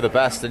to hope for the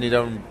best. And you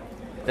don't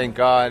think,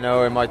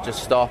 it might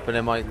just stop and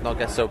it might not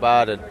get so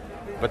bad.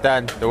 But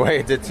then the way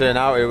it did turn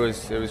out, it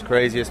was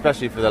crazy,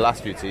 especially for the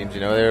last few teams.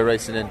 They were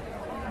racing in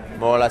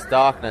more or less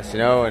darkness,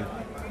 and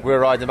we were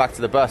riding back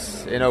to the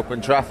bus in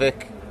open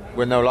traffic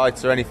with no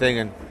lights or anything,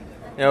 and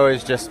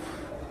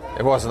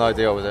it wasn't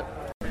ideal, was it?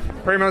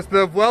 Primož,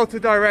 the Vuelta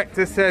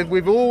director said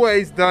we've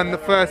always done the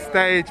first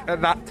stage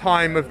at that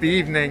time of the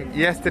evening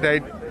yesterday.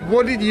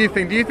 What did you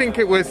think? Do you think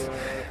it was,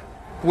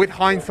 with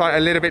hindsight, a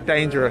little bit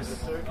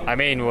dangerous? I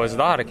mean, it was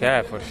dark,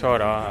 yeah, for sure.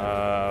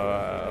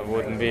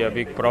 Wouldn't be a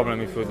big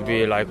problem if it would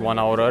be like 1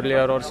 hour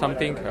earlier or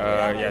something.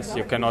 Yes,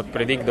 you cannot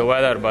predict the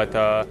weather, but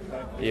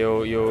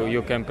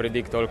you can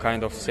predict all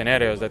kind of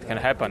scenarios that can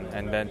happen,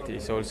 and that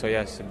is also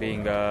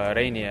being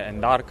rainy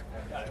and dark.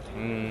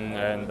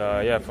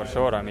 For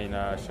sure. I mean,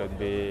 should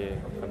be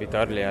a bit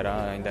earlier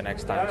in the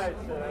next times.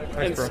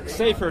 It's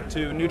safer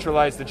to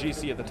neutralize the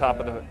GC at the top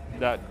of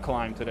that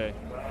climb today.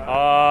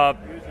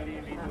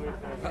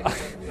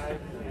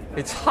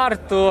 It's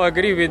hard to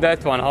agree with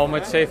that one, how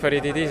much safer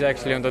it is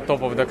actually on the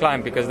top of the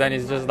climb, because then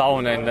it's just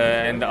down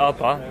and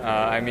up.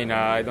 I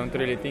don't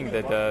really think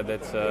that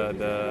that's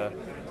the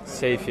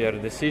safer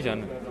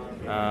decision.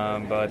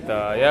 But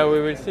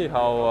we will see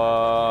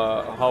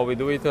how we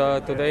do it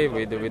today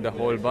with the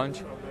whole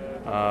bunch.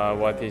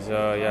 What is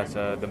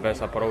the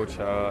best approach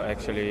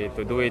actually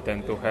to do it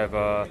and to have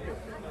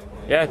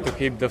to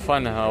keep the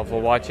fun of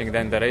watching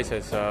then the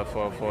races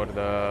for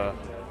the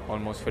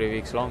almost 3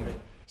 weeks long.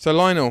 So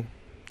Lionel,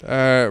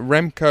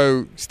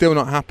 Remco still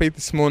not happy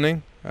this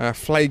morning.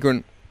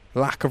 Flagrant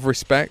lack of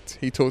respect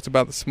he talked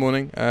about this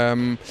morning.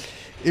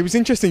 It was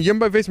interesting.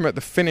 Jumbo-Visma at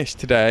the finish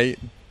today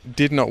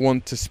did not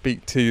want to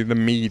speak to the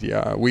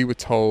media. We were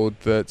told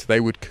that they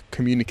would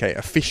communicate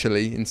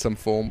officially in some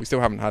form. We still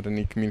haven't had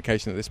any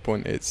communication at this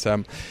point. It's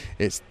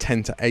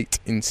 10-8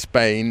 in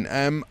Spain.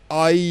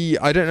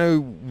 I don't know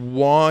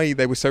why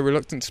they were so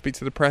reluctant to speak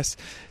to the press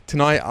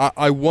tonight.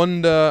 I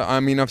wonder. I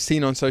mean, I've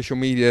seen on social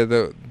media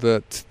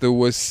that there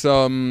was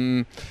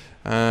some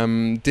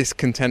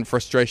discontent,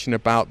 frustration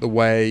about the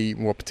way,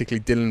 well,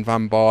 particularly Dylan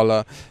van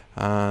Baarle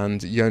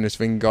and Jonas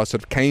Vingegaard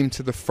sort of came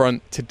to the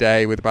front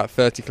today with about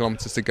 30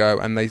 kilometres to go,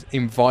 and they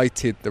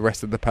invited the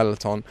rest of the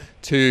peloton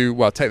to,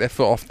 well, take their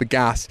foot off the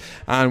gas.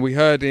 And we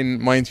heard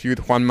in my interview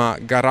with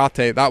Juanma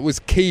Garate, that was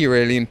key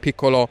really in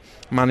Piccolo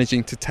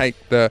managing to take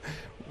the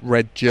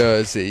red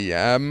jersey.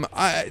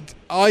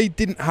 I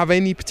didn't have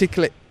any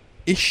particular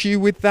issue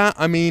with that.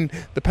 I mean,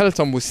 the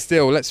peloton was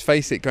still, let's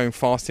face it, going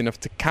fast enough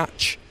to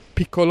catch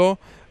Piccolo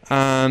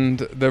and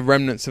the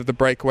remnants of the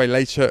breakaway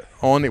later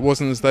on. It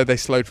wasn't as though they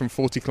slowed from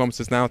 40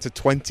 kilometres an hour to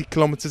 20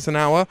 kilometres an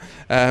hour.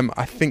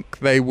 I think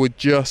they were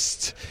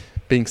just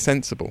being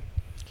sensible.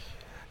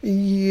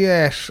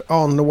 Yes,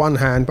 on the one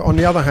hand, but on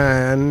the other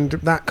hand,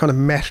 that kind of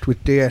messed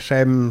with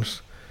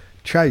DSM's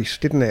chase,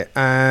 didn't it?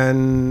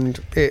 And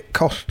it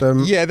cost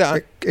them. Yeah,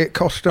 it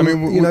cost them. I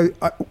mean,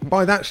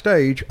 by that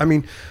stage, I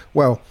mean,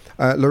 well,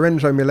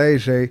 Lorenzo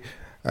Milesi.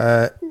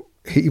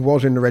 He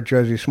was in the red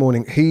jersey this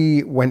morning.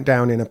 He went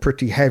down in a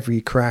pretty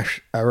heavy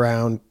crash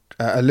around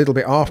a little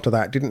bit after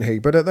that, didn't he?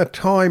 But at the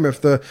time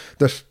of the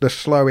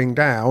slowing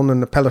down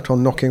and the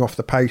peloton knocking off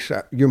the pace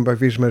at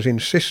Jumbo-Visma's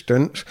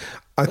insistence,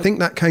 I think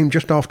that came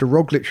just after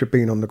Roglic had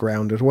been on the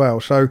ground as well.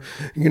 So,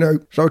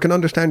 so I can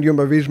understand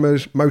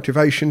Jumbo-Visma's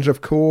motivations,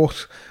 of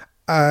course,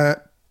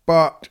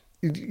 but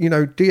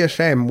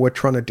DSM were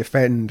trying to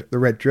defend the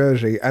red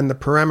jersey, and the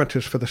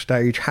parameters for the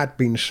stage had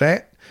been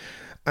set.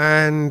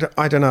 And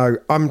I don't know,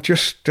 I'm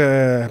just,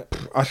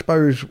 I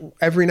suppose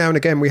every now and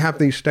again we have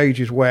these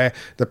stages where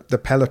the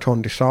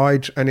peloton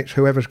decides, and it's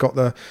whoever's got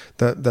the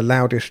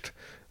loudest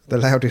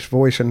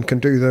voice and can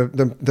do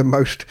the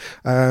most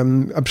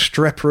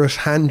obstreperous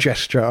hand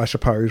gesture, I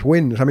suppose,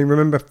 wins. I mean,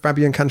 remember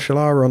Fabien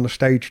Cancellara on the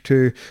stage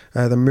to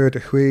the Mur de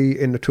Huy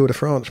in the Tour de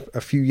France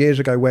a few years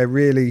ago, where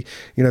really,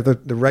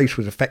 the race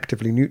was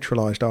effectively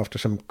neutralised after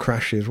some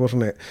crashes,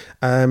 wasn't it?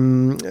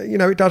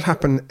 It does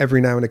happen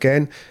every now and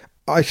again.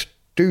 I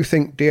do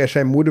think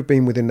DSM would have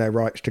been within their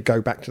rights to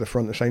go back to the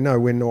front and say, no,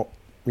 we're not,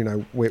 we're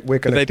going to.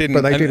 But they didn't.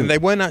 But they and didn't. They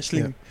weren't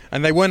actually,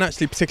 and they weren't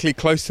actually particularly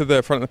close to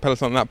the front of the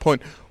peloton at that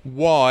point.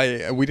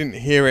 Why? We didn't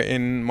hear it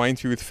in my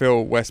interview with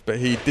Phil West, but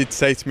he did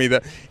say to me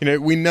that,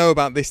 we know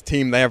about this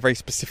team. They have very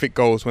specific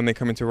goals when they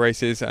come into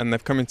races, and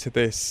they've come into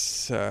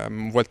this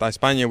Vuelta a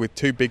España with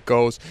two big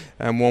goals.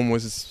 One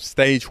was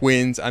stage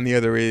wins, and the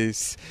other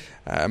is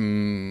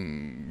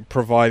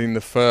providing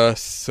the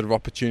first sort of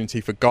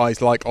opportunity for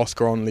guys like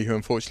Oscar Onley, who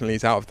unfortunately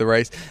is out of the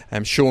race,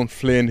 Sean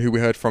Flynn, who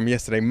we heard from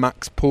yesterday,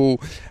 Max Poole,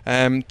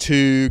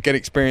 to get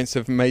experience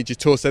of major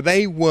tours. So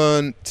they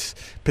weren't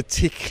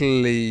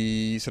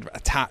particularly sort of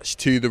attached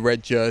to the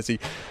red jersey,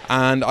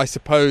 and I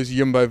suppose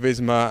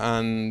Jumbo-Visma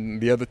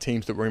and the other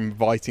teams that were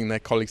inviting their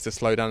colleagues to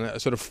slow down are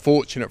sort of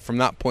fortunate from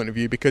that point of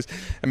view, because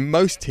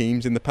most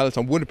teams in the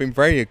peloton would have been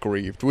very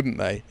aggrieved, wouldn't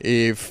they,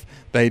 if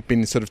they'd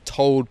been sort of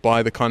told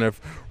by the kind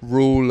of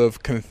rule of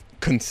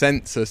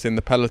consensus in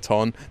the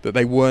peloton that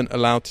they weren't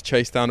allowed to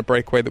chase down a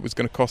breakaway that was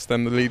going to cost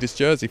them the leader's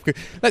jersey.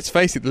 Because, let's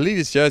face it, the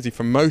leader's jersey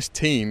for most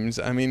teams,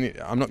 I mean,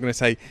 I'm not going to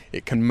say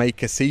it can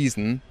make a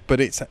season, but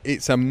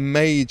it's a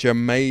major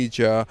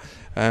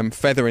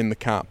feather in the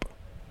cap.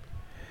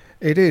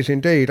 It is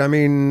indeed. I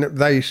mean,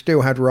 they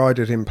still had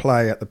riders in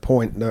play at the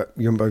point that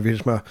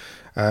Jumbo-Visma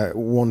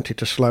wanted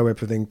to slow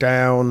everything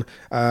down.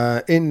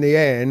 In the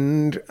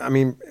end, I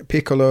mean,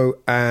 Piccolo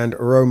and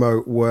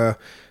Romo were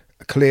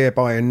clear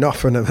by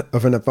enough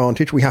of an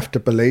advantage, we have to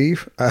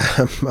believe.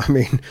 I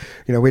mean,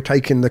 we're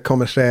taking the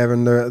commissaire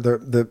and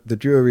the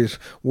jury's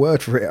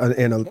word for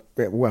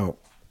it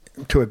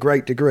to a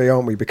great degree,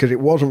 aren't we? Because it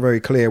wasn't very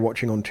clear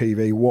watching on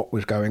TV what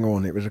was going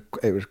on. It was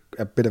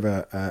a bit of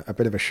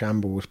a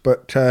shambles.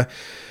 But I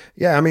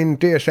mean,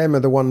 DSM are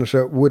the ones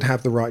that would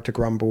have the right to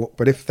grumble.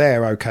 But if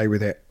they're okay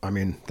with it, I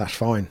mean, that's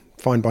fine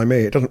by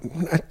me. It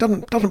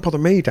doesn't bother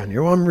me,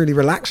 Daniel. I'm really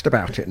relaxed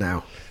about it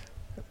now.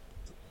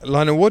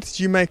 Lionel, what did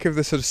you make of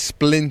the sort of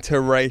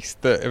splinter race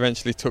that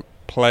eventually took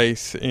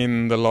place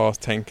in the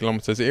last 10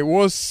 kilometres? It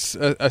was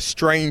a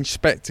strange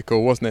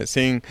spectacle, wasn't it?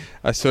 Seeing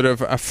a sort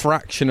of a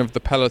fraction of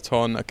the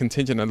peloton, a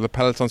contingent of the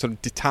peloton sort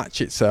of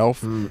detach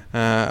itself,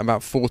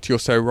 about 40 or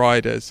so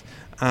riders.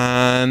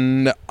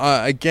 And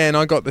again,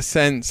 I got the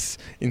sense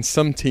in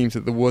some teams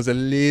that there was a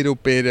little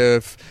bit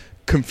of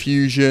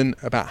confusion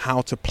about how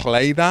to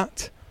play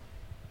that.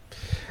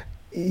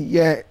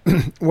 Yeah,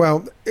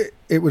 well,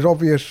 it was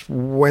obvious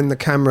when the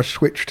camera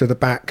switched to the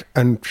back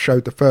and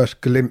showed the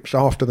first glimpse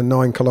after the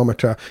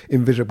 9-kilometre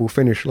invisible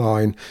finish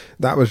line.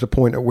 That was the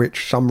point at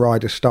which some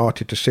riders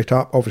started to sit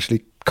up.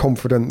 Obviously,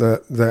 confident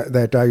that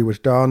their day was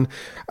done,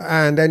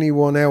 and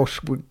anyone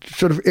else would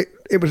sort of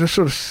it was a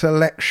sort of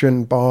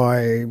selection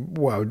by,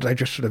 well, they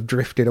just sort of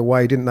drifted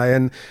away, didn't they?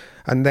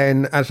 And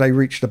then as they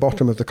reached the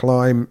bottom of the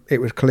climb, it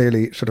was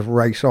clearly sort of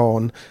race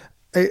on.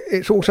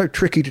 It's also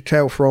tricky to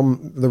tell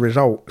from the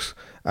results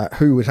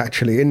who was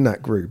actually in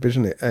that group,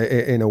 isn't it?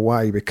 In a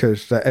way,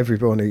 because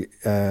everybody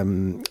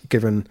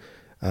given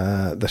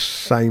the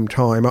same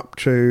time up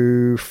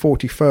to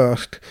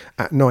 41st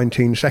at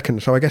 19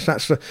 seconds. So I guess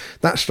that's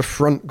the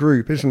front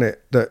group, isn't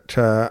it, that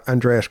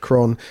Andreas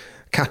Kron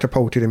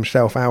catapulted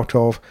himself out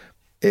of.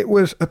 It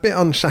was a bit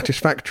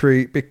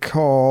unsatisfactory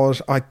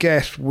because I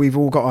guess we've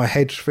all got our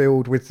heads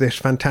filled with this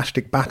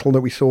fantastic battle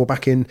that we saw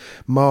back in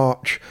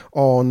March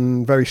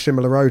on very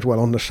similar roads, well,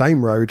 on the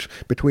same roads,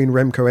 between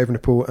Remco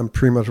Evenepoel and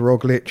Primož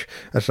Roglic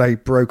as they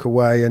broke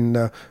away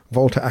in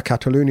Volta a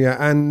Catalunya.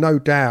 And no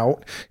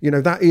doubt,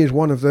 that is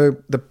one of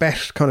the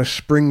best kind of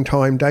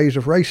springtime days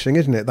of racing,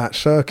 isn't it? That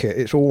circuit.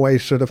 It's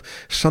always sort of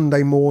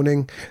Sunday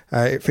morning.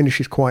 It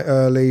finishes quite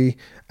early.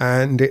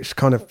 And it's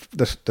kind of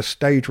the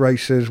stage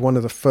races, one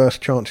of the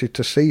first chances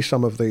to see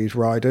some of these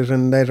riders,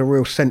 and there's a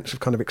real sense of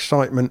kind of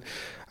excitement.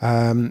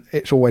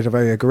 It's always a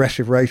very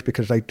aggressive race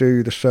because they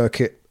do the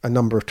circuit a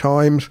number of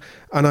times,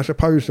 and I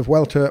suppose the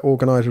Vuelta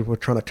organisers were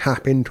trying to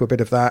tap into a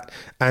bit of that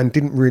and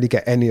didn't really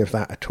get any of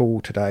that at all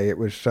today. It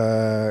was,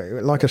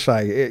 like I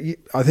say,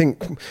 I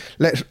think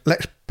let's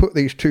put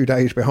these 2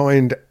 days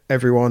behind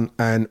everyone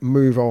and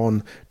move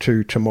on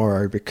to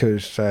tomorrow,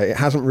 because it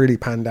hasn't really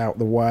panned out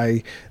the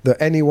way that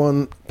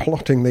anyone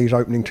plotting these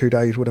opening 2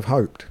 days would have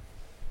hoped.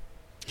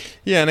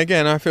 Yeah, and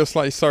again, I feel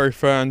slightly sorry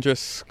for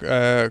Andreas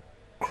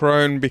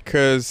Kron,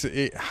 because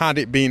had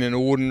it been an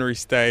ordinary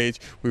stage,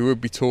 we would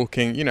be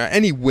talking,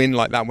 any win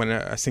like that when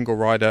a single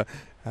rider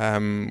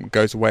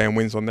goes away and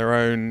wins on their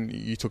own,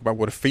 you talk about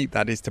what a feat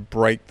that is to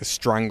break the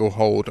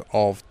stranglehold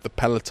of the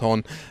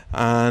peloton.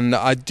 And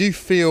I do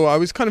feel, I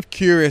was kind of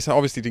curious, I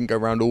obviously didn't go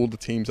around all the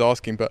teams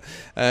asking, but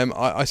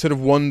I sort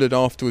of wondered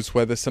afterwards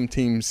whether some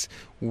teams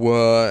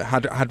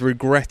had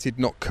regretted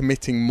not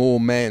committing more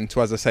men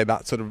to, as I say,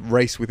 that sort of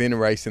race within a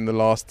race in the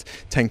last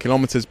 10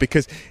 kilometres,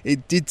 because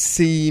it did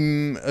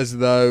seem as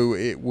though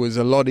it was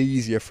a lot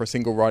easier for a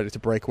single rider to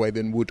break away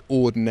than would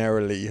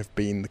ordinarily have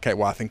been the case.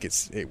 Well, I think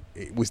it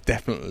was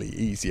definitely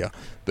easier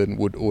than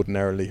would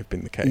ordinarily have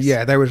been the case.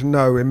 Yeah, there was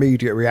no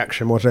immediate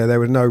reaction, was there?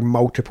 There was no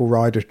multiple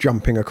riders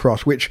jumping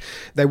across, which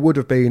there would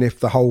have been if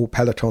the whole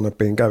peloton had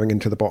been going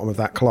into the bottom of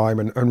that climb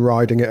and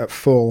riding it at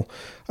full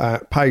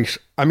pace.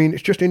 I mean,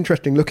 it's just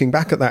interesting looking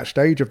back at that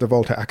stage of the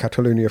Volta a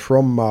Catalunya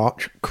from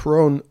March.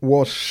 Kron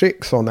was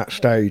 6th on that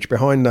stage,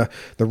 behind the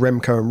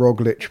Remco and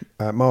Roglic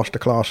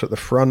masterclass at the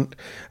front.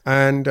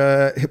 And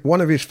one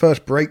of his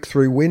first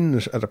breakthrough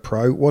wins as a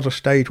pro was a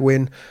stage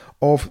win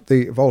of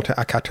the Volta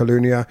a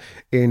Catalunya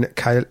in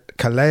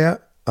Calais,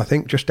 I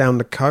think, just down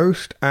the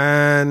coast.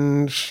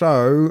 And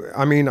so,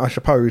 I mean, I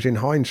suppose in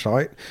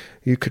hindsight,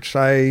 you could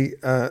say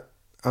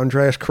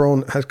Andreas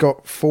Kron has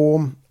got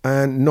form,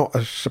 and not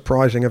as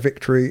surprising a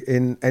victory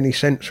in any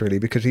sense, really,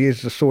 because he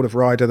is the sort of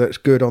rider that's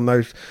good on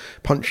those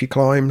punchy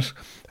climbs.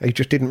 He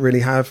just didn't really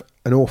have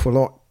an awful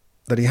lot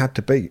that he had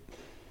to beat.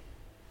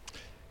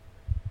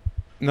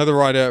 Another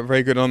rider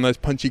very good on those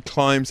punchy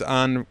climbs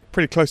and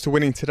pretty close to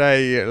winning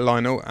today,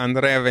 Lionel,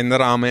 Andrea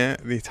Vendrame,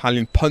 the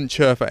Italian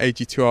puncher for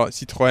AG2R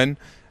Citroën.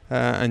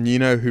 And you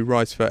know who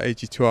rides for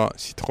AG2R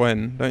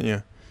Citroën, don't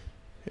you?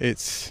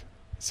 It's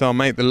our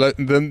mate, the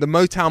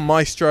Motown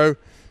maestro.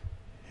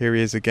 Here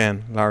he is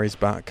again. Larry's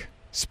back.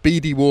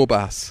 Speedy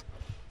Warbass.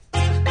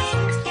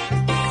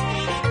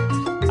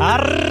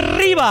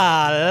 Arriba,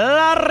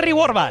 Larry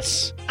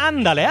Warbass.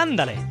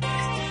 Ándale.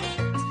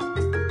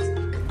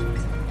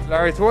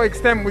 Larry, to what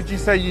extent would you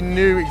say you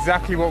knew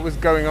exactly what was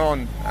going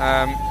on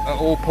at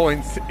all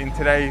points in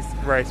today's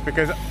race?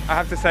 Because I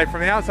have to say, from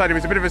the outside, it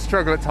was a bit of a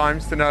struggle at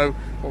times to know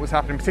what was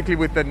happening, particularly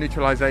with the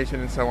neutralisation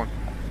and so on.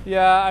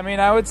 Yeah, I mean,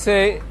 I would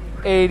say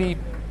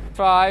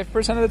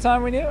 85% of the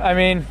time we knew. I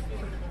mean,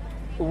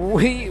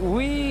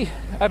 we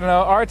I don't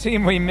know, our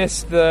team, we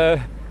missed the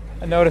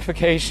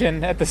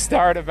notification at the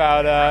start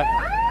about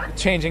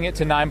changing it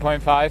to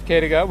 9.5k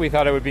to go. We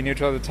thought it would be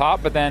neutral at the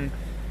top, but then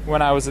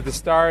when I was at the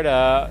start,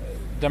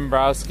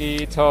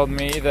 Dombrowski told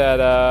me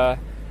that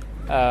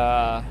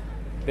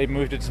they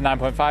moved it to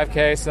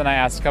 9.5k, so then I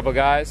asked a couple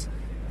guys,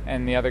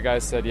 and the other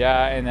guys said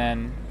yeah, and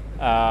then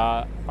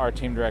our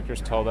team directors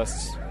told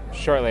us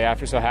shortly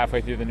after, so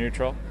halfway through the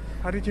neutral.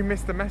 How did you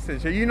miss the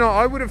message? Are you not?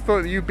 I would have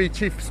thought that you'd be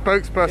chief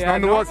spokesperson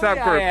on the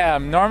WhatsApp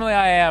group. Normally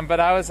I am,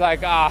 but I was like,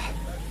 this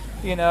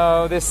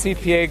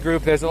CPA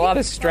group, there's a lot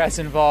of stress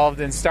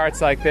involved in starts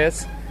like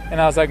this,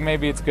 and I was like,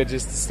 maybe it's good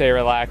just to stay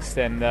relaxed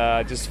and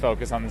just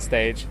focus on the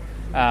stage.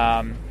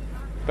 But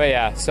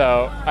yeah,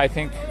 so I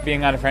think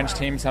being on a French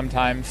team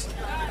sometimes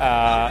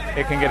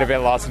it can get a bit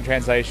lost in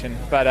translation.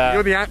 But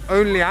you're the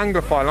only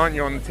Anglophile, aren't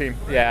you, on the team?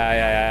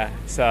 Yeah.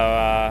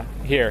 So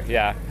here,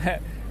 yeah.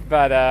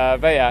 But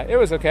yeah, it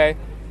was okay.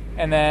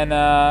 And then,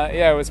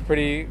 it was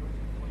pretty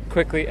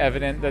quickly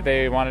evident that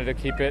they wanted to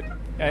keep it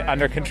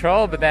under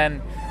control. But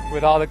then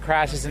with all the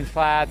crashes and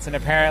flats, and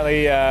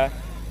apparently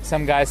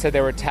some guy said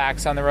there were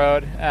tacks on the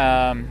road.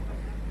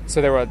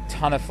 So there were a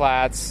ton of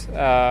flats,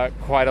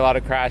 quite a lot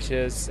of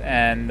crashes,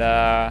 and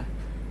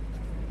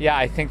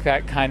I think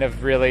that kind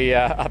of really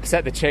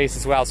upset the chase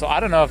as well. So I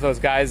don't know if those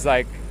guys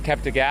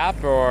kept a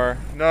gap or...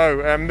 No,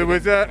 there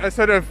was a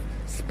sort of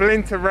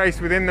splinter race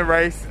within the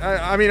race.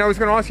 I was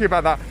going to ask you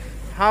about that.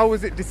 How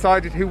was it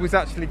decided who was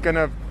actually going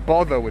to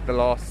bother with the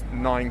last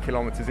 9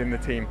 kilometers in the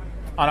team?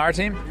 On our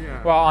team?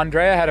 Yeah. Well,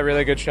 Andrea had a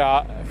really good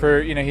shot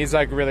for, he's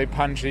a really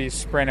punchy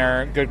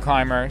sprinter, good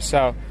climber.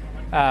 So,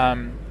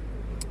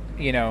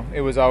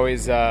 it was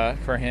always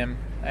for him.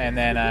 And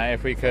then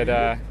if we could...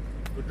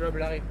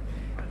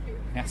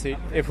 Merci.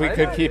 If we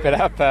could keep it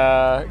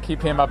up,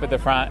 keep him up at the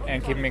front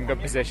and keep him in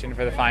good position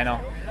for the final,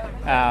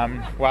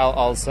 while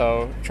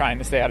also trying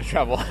to stay out of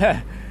trouble.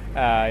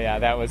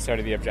 That was sort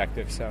of the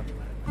objective. So.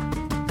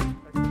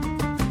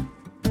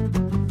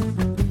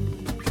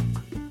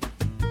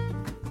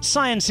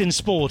 Science in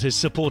Sport is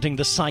supporting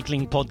the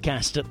cycling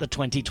podcast at the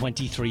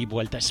 2023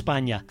 Vuelta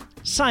España.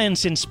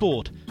 Science in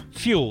Sport,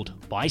 fueled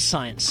by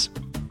science.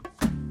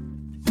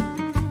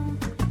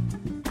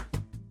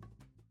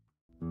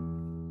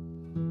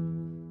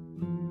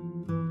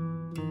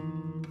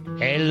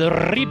 El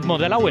ritmo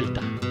de la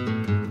Vuelta.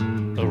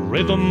 The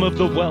rhythm of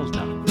the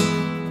Vuelta.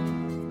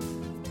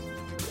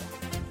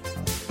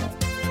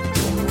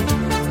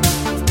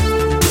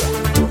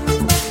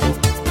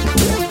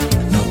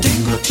 No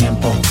tengo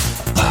tiempo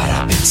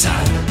para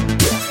pensar.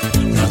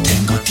 No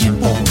tengo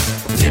tiempo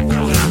de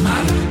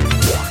programar.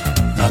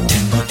 No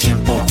tengo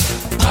tiempo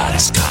para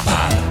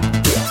escapar.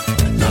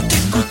 No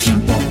tengo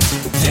tiempo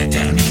de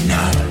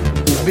terminar.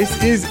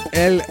 This is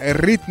El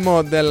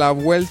Ritmo de la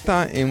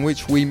Vuelta, in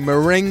which we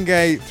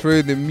merengue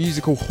through the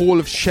musical Hall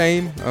of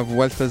Shame of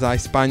Vueltas a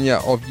España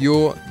of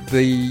yore.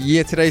 The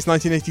year today is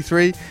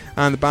 1983,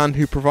 and the band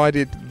who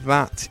provided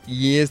that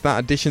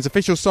edition's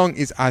official song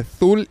is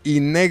Azul y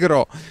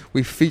Negro.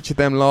 We featured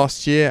them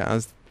last year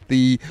as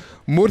the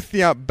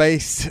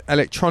Murcia-based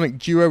electronic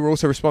duo. Were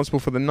also responsible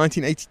for the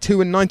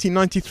 1982 and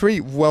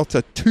 1993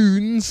 Vuelta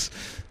tunes.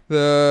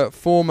 The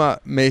former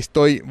Me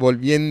Estoy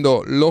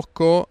Volviendo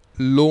Loco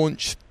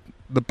launched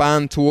the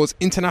band towards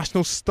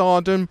international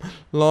stardom,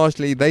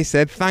 largely, they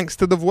said, thanks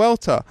to the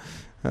Vuelta.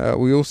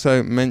 We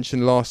also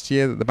mentioned last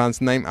year that the band's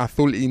name,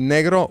 Azul y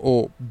Negro,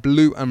 or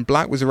Blue and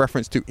Black, was a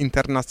reference to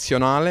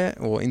Internazionale,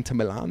 or Inter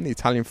Milan, the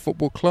Italian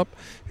football club,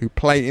 who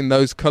play in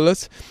those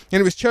colours.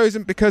 And it was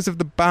chosen because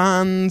the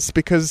band's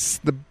producers...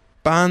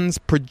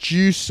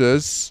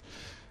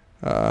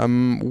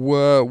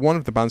 one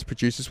of the band's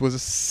producers was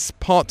a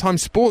part-time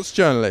sports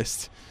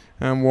journalist,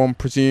 and one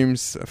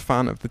presumes a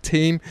fan of the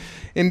team.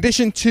 In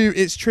addition to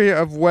its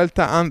trio of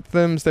Vuelta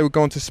anthems, they would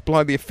go on to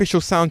supply the official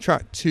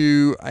soundtrack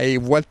to a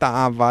Vuelta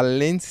a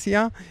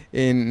Valencia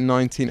in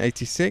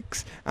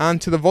 1986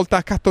 and to the Volta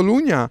a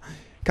Catalunya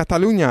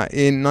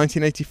in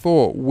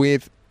 1984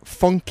 with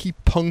Funky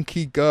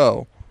Punky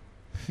Girl.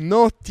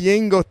 No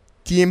tengo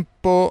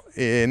tiempo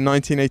in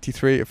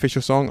 1983,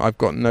 official song, I've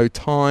got no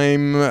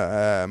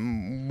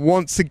time.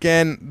 Once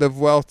again, the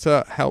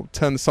Vuelta helped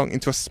turn the song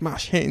into a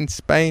smash hit in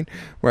Spain,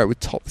 where it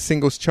would top the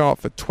singles chart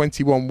for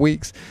 21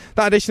 weeks.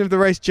 That edition of the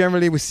race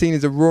generally was seen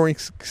as a roaring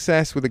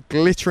success, with a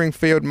glittering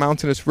field,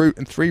 mountainous route,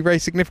 and 3 very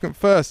significant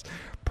firsts.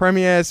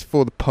 Premieres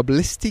for the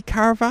publicity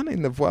caravan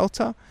in the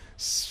Vuelta,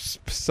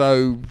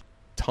 so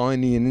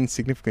tiny and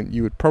insignificant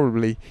you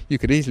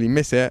could easily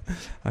miss it,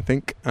 I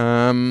think.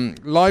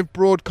 Live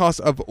broadcasts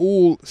of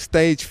all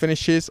stage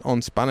finishes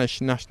on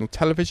Spanish national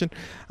television,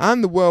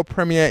 and the world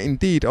premiere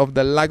indeed of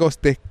the Lagos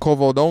de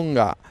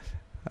Covadonga,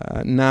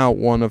 now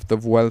one of the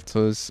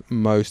Vuelta's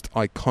most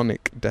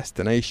iconic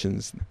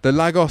destinations. The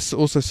Lagos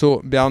also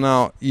saw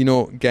Bernard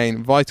Hinault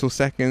gain vital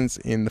seconds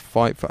in the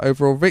fight for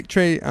overall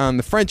victory, and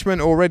the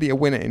Frenchman, already a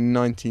winner in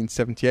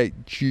 1978,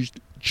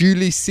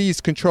 duly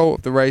seized control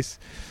of the race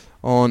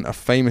on a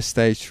famous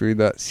stage through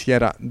the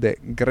Sierra de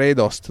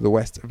Gredos to the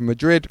west of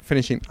Madrid,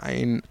 finishing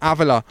in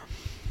Avila.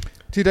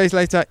 2 days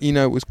later,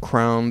 Hinault was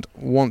crowned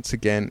once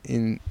again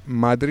in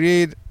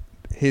Madrid,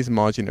 his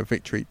margin of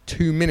victory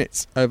 2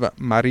 minutes over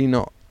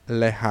Marino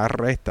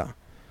Lejarreta.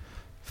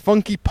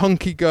 Funky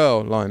Punky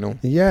Girl, Lionel.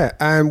 Yeah,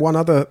 and one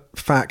other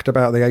fact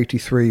about the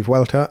 83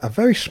 Vuelta, a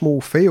very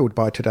small field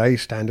by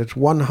today's standards,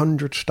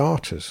 100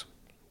 starters.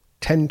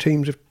 10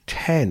 teams of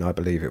 10, I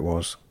believe it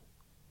was.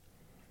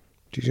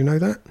 Did you know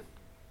that?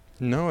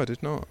 No, I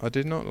did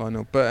not,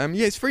 Lionel. But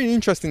it's really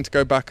interesting to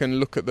go back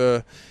and look at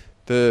the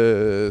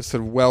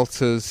sort of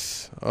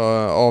welters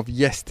of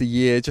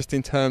yesteryear, just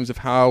in terms of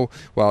how,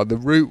 well, the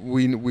route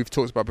we've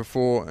talked about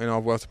before in our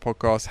Welter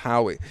podcast,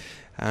 how it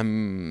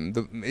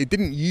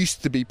didn't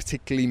used to be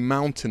particularly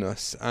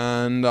mountainous.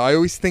 And I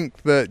always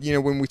think that,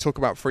 when we talk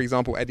about, for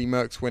example, Eddie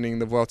Merckx winning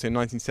the Vuelta in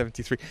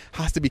 1973,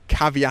 has to be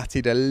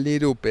caveated a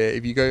little bit.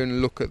 If you go and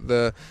look at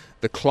the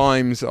the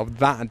climbs of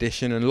that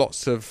edition and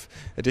lots of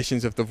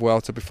editions of the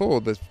Vuelta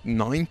before the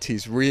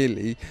 90s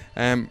really,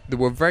 there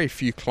were very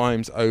few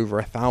climbs over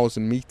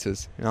 1,000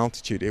 meters in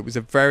altitude. It was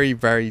a very,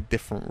 very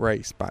different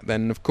race back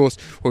then. And of course,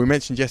 we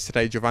mentioned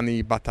yesterday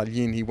Giovanni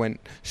Battaglin. He went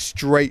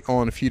straight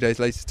on a few days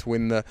later to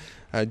win the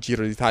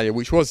Giro d'Italia,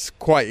 which was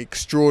quite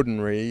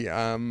extraordinary,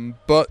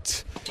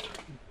 but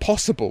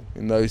possible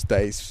in those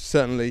days.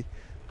 Certainly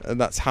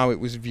that's how it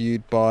was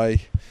viewed by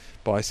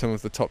some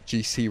of the top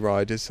GC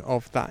riders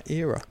of that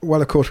era.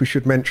 Well, of course, we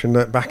should mention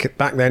that back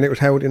then it was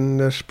held in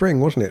the spring,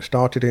 wasn't it?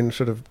 Started in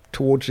sort of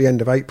towards the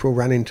end of April,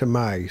 ran into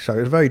May. So it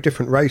was a very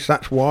different race.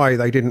 That's why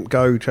they couldn't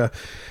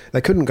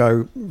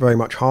go very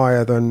much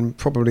higher than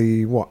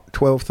probably,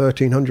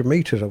 1,200-1,300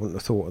 metres, I wouldn't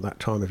have thought at that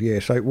time of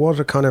year. So it was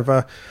a kind of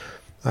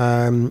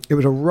it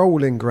was a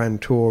rolling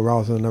Grand Tour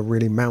rather than a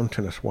really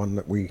mountainous one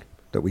that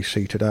we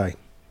see today.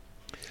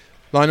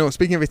 Lionel,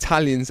 speaking of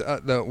Italians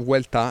at the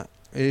Vuelta,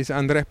 is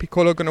Andrea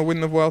Piccolo going to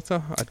win the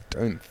Vuelta? I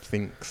don't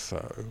think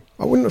so.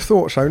 I wouldn't have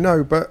thought so,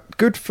 no, but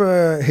good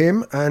for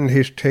him and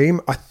his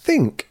team. I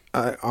think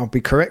I'll be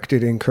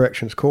corrected in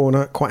Corrections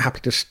Corner. Quite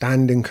happy to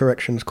stand in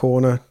Corrections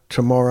Corner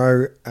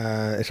tomorrow.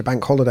 It's a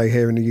bank holiday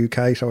here in the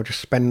UK, so I'll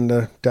just spend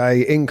the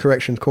day in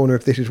Corrections Corner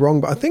if this is wrong.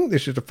 But I think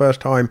this is the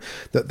first time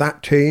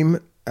that team,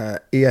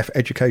 EF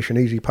Education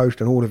Easy Post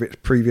and all of its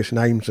previous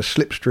names, the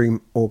Slipstream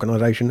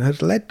organisation,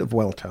 has led the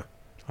Vuelta.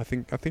 I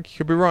think you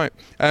could be right.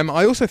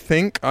 I also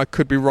think I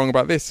could be wrong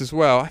about this as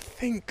well. I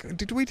think,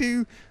 did we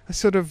do a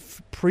sort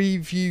of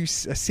a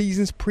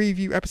season's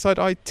preview episode?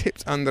 I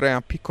tipped Andrea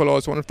Piccolo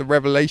as one of the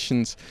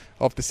revelations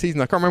of the season.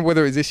 I can't remember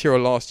whether it was this year or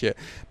last year.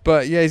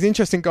 But yeah, he's an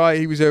interesting guy.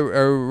 He was a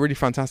really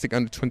fantastic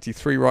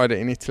under-23 rider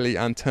in Italy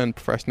and turned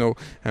professional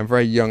and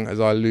very young, as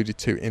I alluded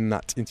to in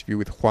that interview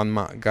with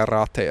Juanma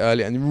Garate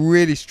earlier, and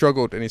really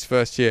struggled in his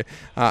first year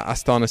at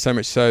Astana, so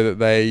much so that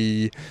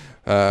they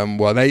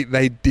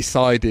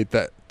decided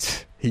that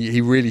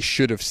he really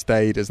should have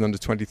stayed as an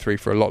under-23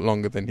 for a lot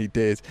longer than he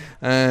did.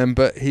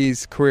 But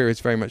his career is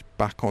very much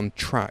back on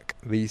track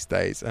these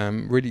days.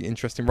 Really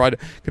interesting rider.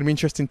 Going to be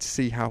interesting to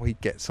see how he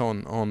gets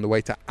on the way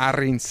to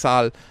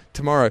Arinsal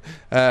tomorrow.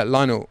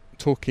 Lionel,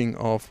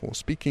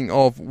 speaking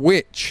of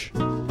which...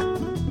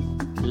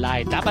 La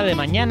etapa de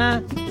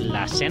mañana,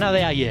 la cena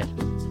de ayer.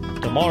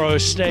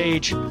 Tomorrow's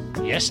stage,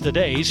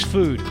 yesterday's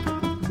food.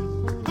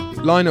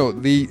 Lionel,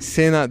 the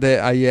cena de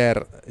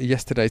ayer,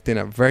 yesterday's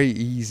dinner, very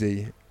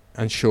easy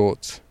and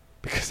short,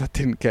 because I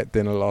didn't get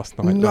dinner last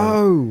night.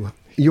 No,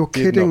 you're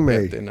kidding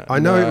me. I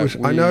know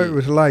it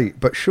was late,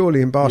 but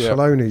surely in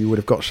Barcelona you would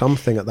have got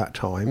something at that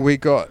time.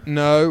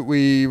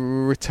 We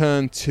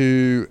returned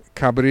to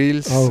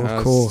Cabrils,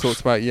 as talked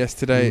about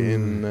yesterday,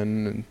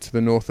 in to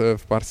the north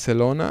of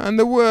Barcelona, and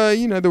there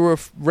were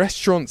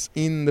restaurants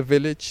in the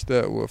village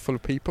that were full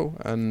of people,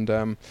 and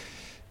there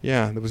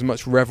was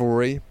much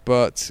revelry,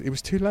 but it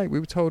was too late. We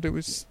were told it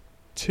was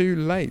too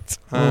late.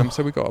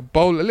 So we got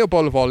a little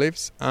bowl of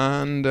olives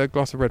and a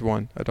glass of red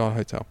wine at our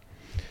hotel.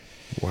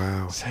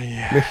 Wow. So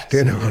yeah. Missed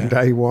dinner on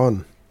day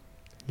one.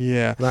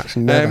 Yeah. That's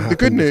never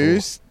happened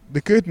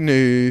The good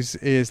news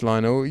is,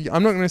 Lionel,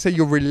 I'm not going to say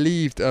you're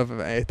relieved of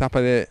Etapa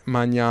de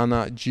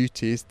Mañana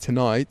duties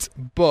tonight,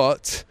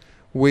 but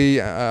we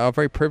are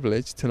very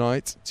privileged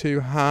tonight to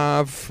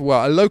have,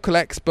 a local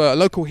expert, a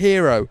local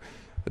hero,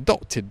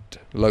 adopted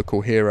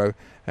local hero,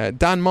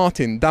 Dan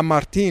Martin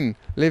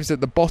lives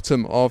at the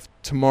bottom of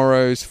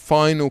tomorrow's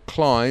final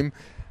climb,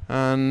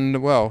 and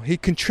he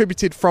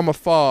contributed from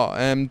afar.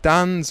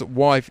 Dan's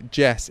wife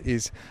Jess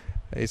is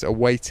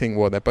awaiting,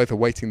 they're both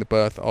awaiting the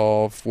birth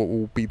of what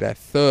will be their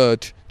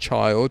third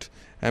child.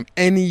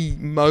 Any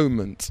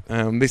moment,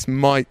 this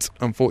might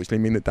unfortunately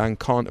mean that Dan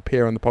can't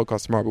appear on the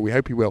podcast tomorrow, but we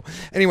hope he will.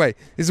 Anyway,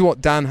 this is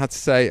what Dan had to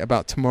say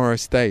about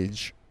tomorrow's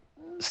stage.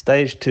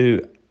 Stage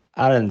 2,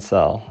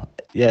 Arinsal.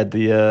 Yeah,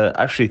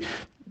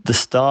 the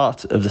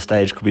start of the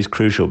stage could be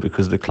crucial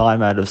because the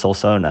climb out of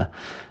Solsona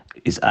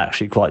is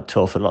actually quite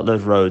tough. A lot of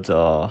those roads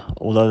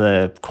although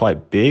they're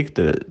quite big,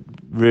 they're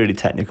really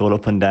technical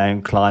up and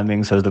down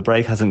climbing. So the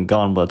brake hasn't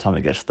gone by the time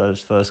it gets to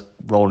those first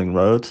rolling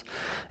roads.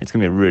 It's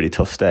going to be a really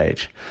tough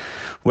stage.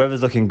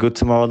 Weather's looking good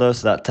tomorrow though,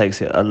 so that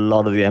takes a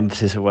lot of the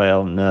emphasis away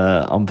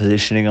on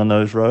positioning on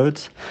those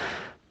roads.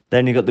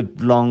 Then you've got the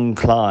long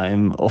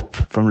climb up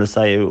from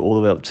Laseu all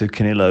the way up to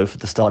Canillo for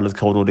the start of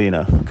Col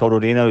d'Ordino. Col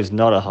d'Ordino is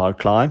not a hard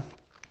climb.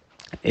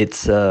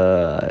 It's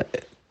the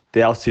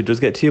altitude does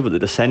get to you, but the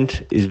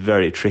descent is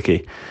very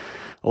tricky.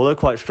 Although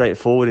quite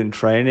straightforward in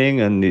training,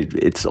 and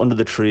it's under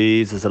the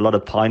trees. There's a lot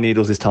of pine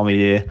needles this time of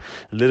year.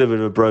 A little bit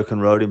of a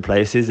broken road in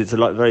places. It's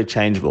very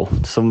changeable.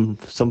 Some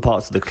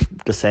parts of the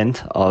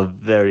descent are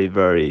very,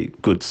 very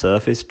good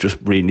surface, just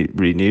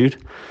renewed.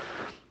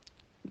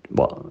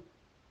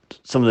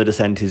 Some of the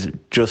descent is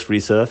just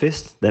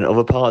resurfaced. Then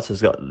other parts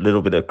has got a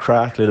little bit of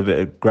crack, a little bit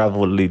of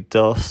gravelly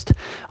dust.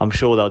 I'm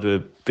sure they'll do a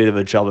bit of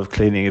a job of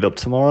cleaning it up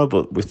tomorrow,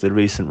 but with the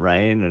recent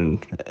rain,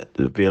 and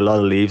there'll be a lot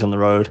of leaves on the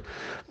road,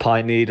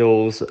 pine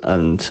needles,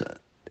 and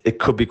it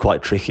could be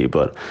quite tricky,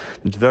 but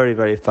it's very,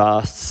 very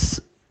fast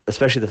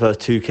especially the first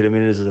 2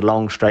 kilometers, is a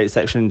long straight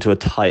section into a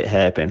tight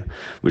hairpin,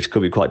 which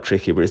could be quite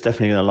tricky, but it's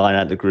definitely going to line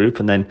out the group.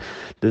 And then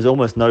there's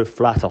almost no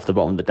flat off the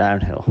bottom of the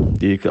downhill.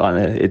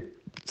 It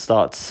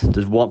starts,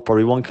 there's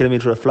probably 1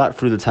 kilometer of flat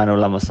through the town of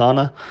La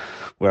Massana,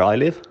 where I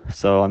live.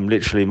 So I'm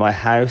literally, my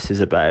house is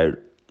about,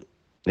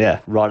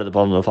 right at the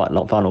bottom of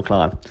the final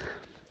climb.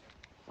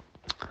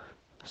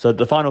 So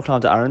the final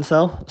climb to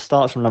Arancel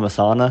starts from La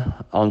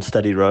Massana on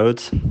steady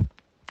roads.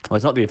 Well,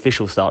 it's not the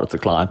official start of the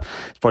climb.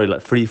 It's probably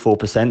like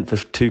 3-4% for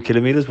 2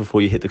 kilometers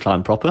before you hit the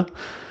climb proper.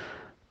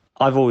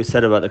 I've always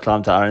said about the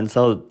climb to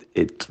Arancel,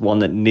 it's one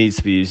that needs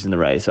to be used in the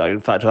race.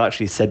 In fact, I've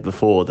actually said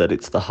before that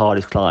it's the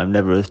hardest climb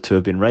never to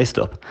have been raced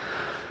up.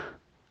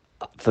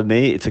 For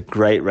me, it's a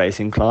great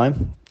racing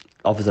climb.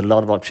 Offers a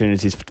lot of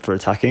opportunities for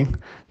attacking.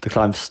 The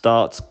climb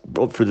starts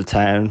up through the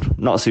town,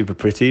 not super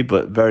pretty,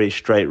 but very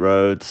straight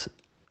roads,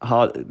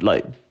 hard,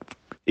 like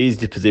easy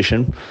to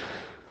position.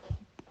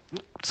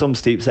 Some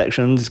steep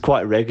sections, it's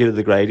quite regular,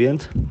 the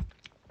gradient.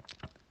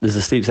 There's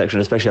a steep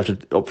section, especially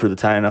up through the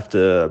town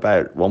after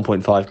about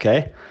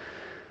 1.5k.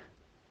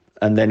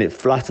 And then it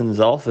flattens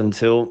off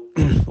there's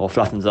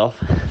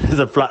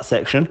a flat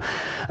section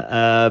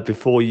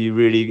before it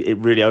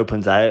really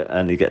opens out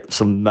and you get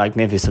some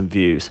magnificent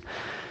views.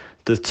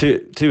 There's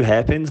two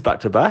hairpins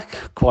back to back,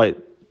 quite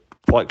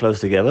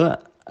close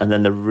together. And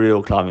then the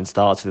real climbing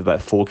starts with about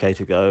 4k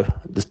to go.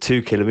 There's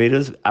 2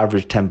 kilometers,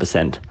 average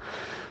 10%.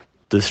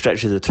 The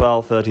stretches are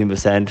 12,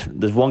 13%.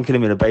 There's 1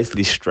 kilometer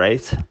basically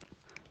straight.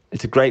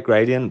 It's a great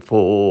gradient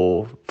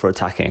for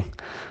attacking,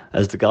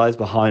 as the guys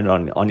behind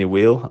on your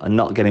wheel are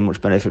not getting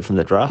much benefit from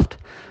the draft,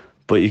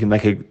 but you can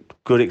make a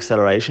good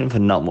acceleration for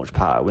not much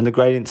power. When the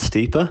gradient's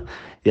steeper,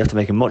 you have to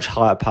make a much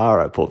higher power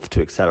output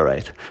to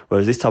accelerate.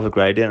 Whereas this type of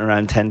gradient,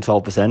 around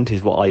 10-12%,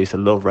 is what I used to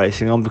love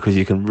racing on, because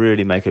you can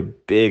really make a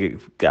big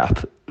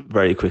gap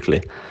very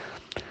quickly.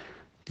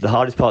 The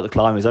hardest part of the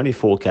climb is only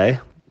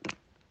 4k,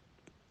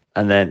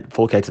 and then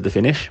 4k to the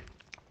finish.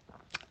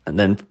 And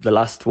then the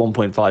last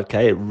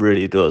 1.5k, it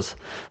really does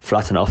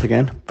flatten off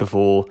again.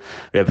 Between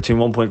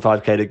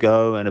 1.5k to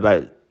go and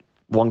about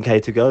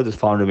 1k to go, there's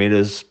 500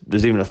 meters.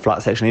 There's even a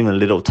flat section, even a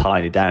little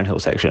tiny downhill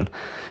section.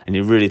 And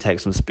you really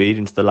take some speed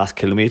into the last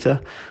kilometer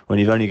when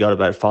you've only got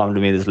about 500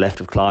 meters left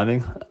of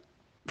climbing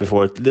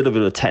before a little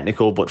bit of a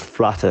technical but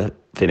flatter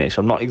finish.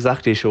 I'm not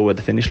exactly sure where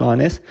the finish line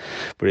is,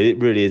 but it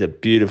really is a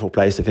beautiful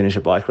place to finish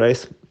a bike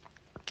race.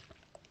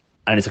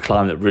 And it's a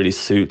climb that really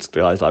suits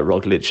guys like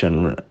Roglic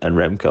and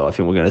Remco. I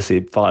think we're going to see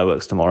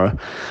fireworks tomorrow.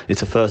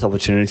 It's the first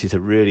opportunity to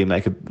really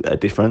make a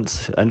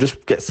difference and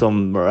just get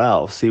some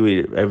morale, see where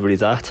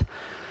everybody's at.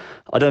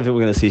 I don't think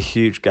we're going to see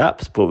huge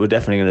gaps, but we're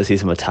definitely going to see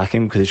some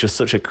attacking, because it's just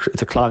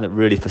it's a climb that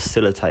really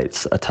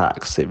facilitates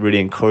attacks. It really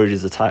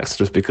encourages attacks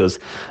just because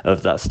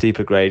of that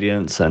steeper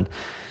gradients. And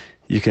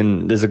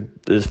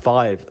there's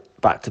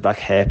 5 back-to-back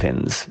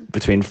hairpins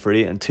between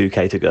 3 and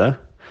 2k to go.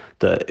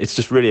 It's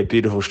just really a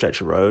beautiful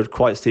stretch of road,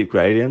 quite steep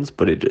gradients,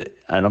 and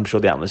I'm sure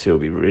the atmosphere will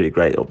be really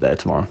great up there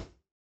tomorrow.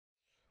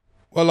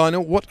 Well,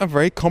 Lionel, what a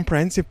very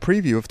comprehensive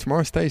preview of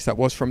tomorrow's stage that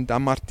was from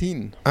Dan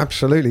Martin.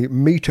 Absolutely,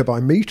 metre by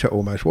metre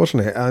almost,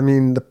 wasn't it? I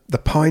mean, the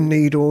pine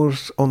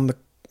needles on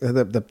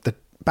the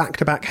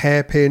back-to-back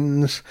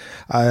hairpins.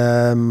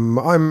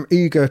 I'm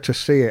eager to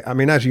see it. I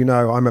mean, as you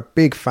know, I'm a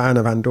big fan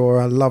of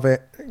Andorra. I love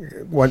it.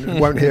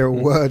 Won't hear a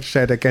word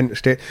said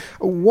against it.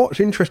 What's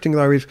interesting,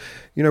 though, is,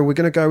 we're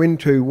going to go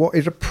into what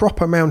is a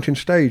proper mountain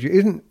stage. It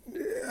isn't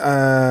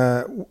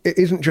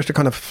just a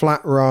kind of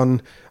flat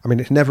run. I mean,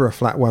 it's never a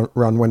flat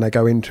run when they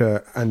go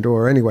into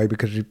Andorra anyway,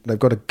 because they've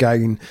got to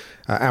gain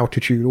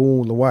altitude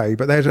all the way.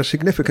 But there's a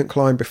significant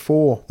climb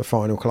before the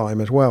final climb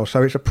as well.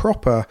 So it's a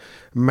proper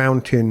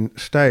mountain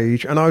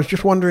stage. And I was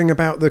just wondering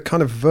about the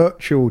kind of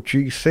virtual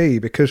GC,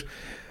 because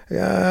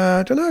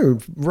I don't know,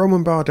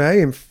 Romain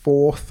Bardet in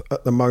 4th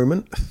at the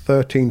moment,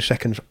 13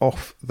 seconds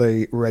off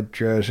the red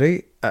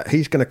jersey.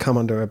 He's going to come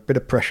under a bit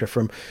of pressure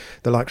from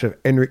the likes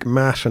of Enric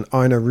Mas and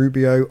Aina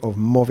Rubio of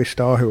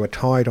Movistar, who are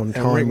tied on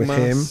time with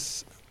him.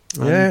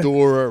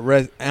 Andorra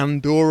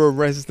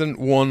resident,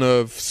 one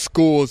of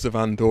scores of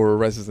Andorra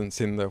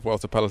residents in the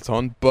Vuelta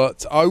peloton.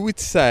 But I would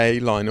say,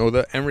 Lionel,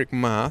 that Enric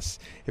Mas,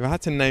 if I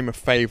had to name a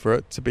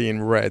favourite to be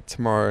in red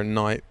tomorrow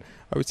night,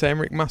 I would say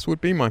Enric Mas would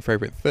be my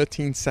favourite.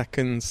 13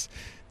 seconds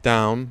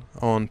down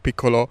on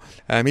Piccolo.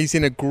 He's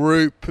in a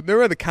group. There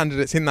are other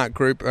candidates in that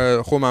group.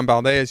 Romain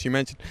Bardet, as you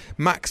mentioned.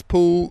 Max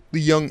Poole,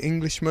 the young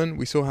Englishman.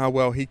 We saw how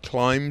well he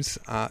climbs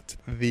at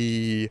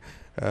the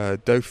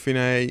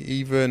Dauphiné.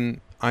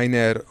 Even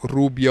Aina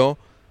Rubio,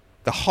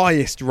 the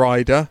highest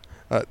rider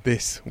at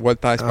this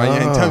Vuelta a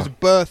España in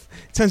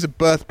terms of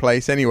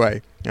birthplace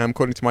anyway.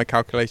 According to my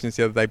calculations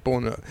the other day,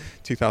 born at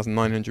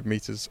 2,900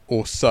 metres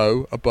or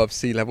so above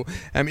sea level.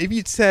 If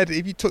you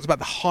talked about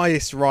the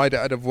highest rider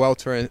at a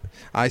Vuelta a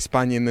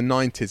España in the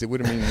 90s, it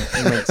would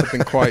have meant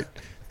something quite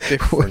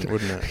different,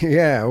 wouldn't it?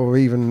 Yeah, or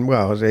even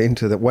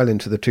into the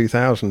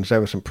 2000s, there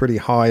were some pretty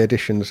high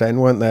editions then,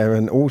 weren't there?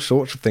 And all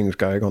sorts of things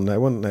going on there,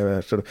 weren't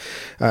there? Sort of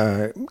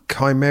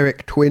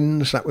chimeric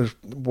twins. That was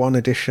one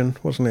edition,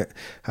 wasn't it?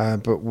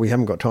 But we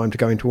haven't got time to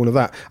go into all of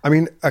that. I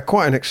mean,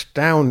 quite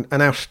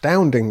an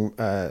astounding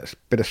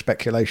bit of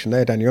speculation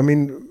there, Daniel. I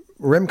mean,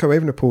 Remco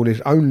Evenepoel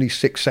is only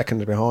 6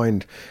 seconds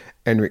behind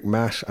Enric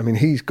Mas. I mean,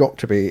 he's got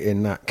to be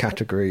in that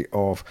category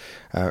of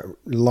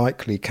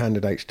likely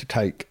candidates to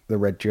take the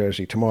red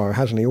jersey tomorrow,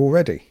 hasn't he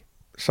already?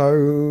 So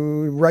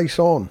race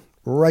on,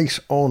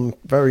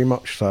 very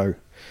much so.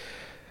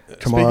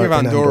 Speaking of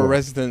Andorra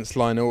residents,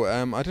 Lionel,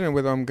 I don't know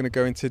whether I'm going to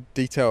go into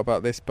detail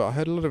about this, but I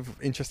heard a lot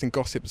of interesting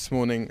gossip this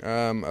morning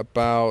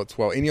about,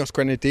 Ineos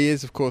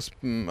Grenadiers, of course,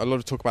 a lot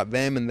of talk about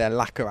them and their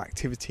lack of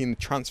activity in the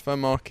transfer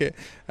market.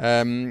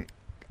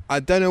 I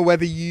don't know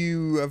whether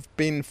you have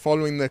been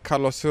following the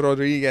Carlos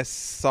Rodriguez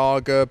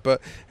saga, but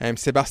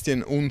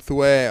Sebastian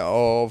Unzue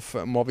of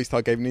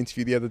Movistar gave an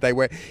interview the other day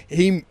where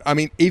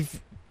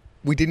if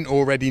we didn't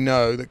already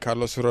know that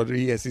Carlos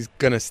Rodriguez is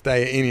going to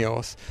stay at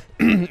Ineos,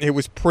 it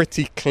was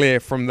pretty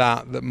clear from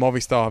that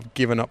Movistar have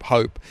given up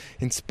hope,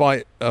 in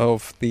spite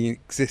of the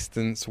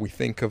existence, we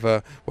think, of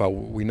a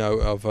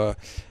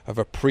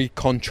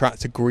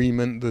pre-contract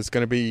agreement. There's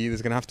going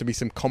to have to be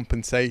some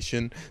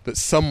compensation that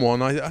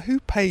someone, who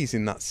pays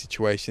in that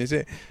situation? Is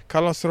it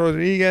Carlos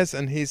Rodriguez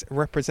and his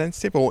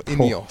representative, or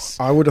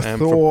Ineos? I would have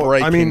thought.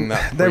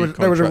 There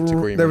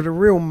was a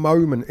real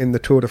moment in the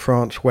Tour de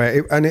France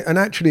where, and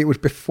actually it was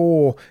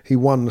before he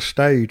won the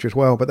stage as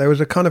well. But there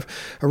was a kind of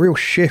a real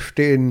shift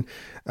in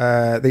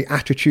the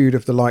attitude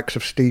of the likes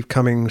of Steve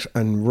Cummings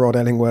and Rod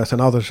Ellingworth and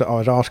others that I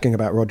was asking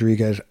about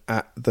Rodriguez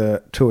at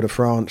the Tour de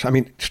France. I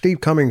mean, Steve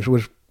Cummings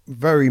was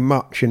very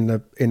much in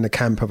the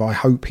camp of I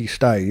hope he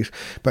stays,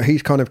 but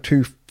he's kind of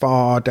too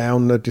far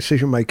down the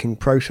decision-making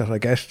process, I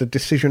guess. The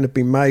decision had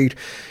been made,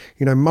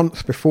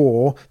 months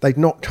before. They'd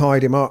not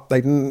tied him up.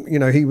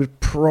 He was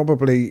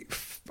probably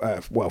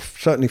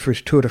certainly for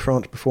his Tour de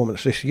France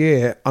performance this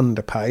year,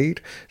 underpaid,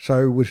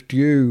 so was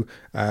due,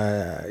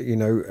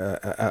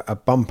 a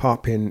bump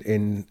up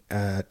in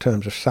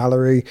terms of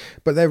salary.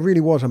 But there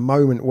really was a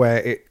moment where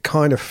it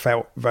kind of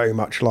felt very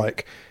much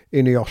like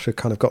Ineos had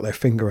kind of got their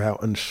finger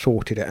out and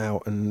sorted it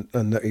out, and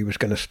that he was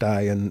going to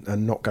stay and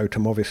not go to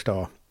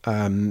Movistar.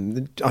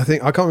 I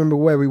think, I can't remember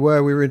where we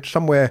were. We were in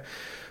somewhere.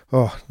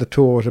 Oh, the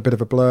tour was a bit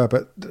of a blur,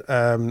 but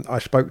I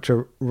spoke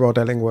to Rod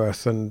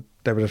Ellingworth, and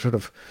there was a sort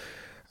of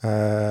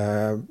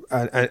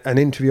an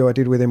interview I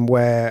did with him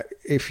where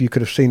if you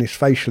could have seen his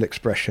facial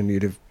expression,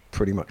 you'd have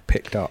pretty much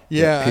picked up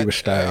that he was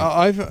staying.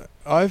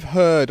 I've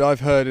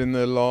heard in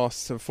the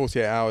last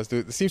 48 hours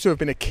there seems to have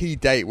been a key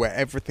date where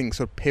everything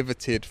sort of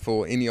pivoted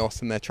for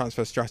Ineos and their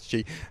transfer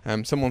strategy.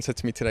 Someone said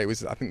to me today it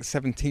was, I think,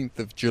 17th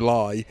of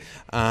July,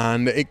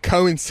 and it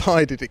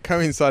coincided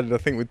I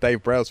think with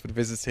Dave Brailsford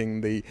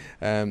visiting the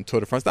Tour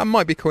de France. That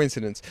might be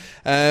coincidence,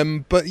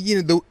 but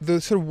the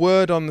sort of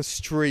word on the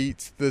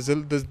street, there's a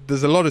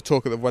lot of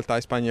talk at the Vuelta a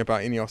España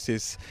about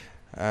Ineos's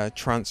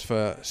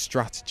transfer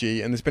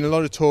strategy, and there's been a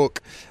lot of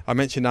talk. I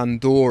mentioned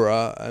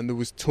Andorra, and there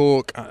was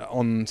talk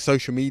on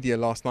social media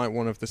last night.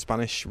 One of the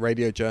Spanish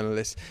radio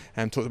journalists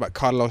talked about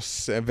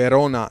Carlos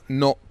Verona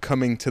not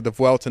coming to the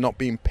Vuelta, not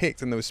being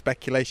picked, and there was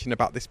speculation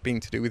about this being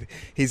to do with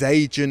his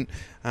agent.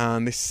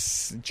 And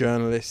this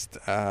journalist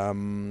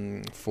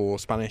for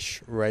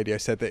Spanish radio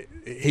said that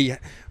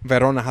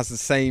Verona has the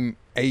same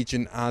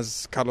agent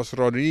as Carlos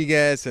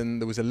Rodriguez,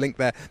 and there was a link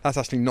there. That's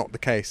actually not the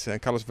case.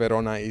 Carlos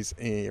Verona is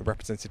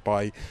represented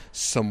by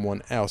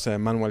someone else,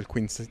 Manuel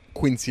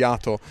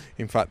Quinciato,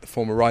 in fact, the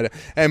former rider.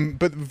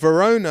 But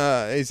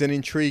Verona is an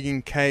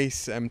intriguing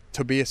case.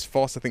 Tobias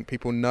Foss, I think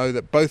people know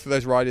that both of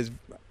those riders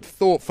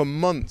thought for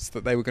months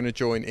that they were going to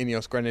join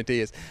Ineos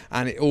Grenadiers,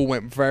 and it all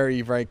went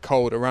very, very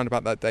cold around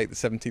about that date, the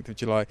 17th of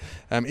July.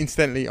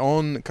 Incidentally,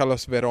 on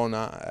Carlos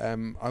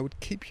Verona, I would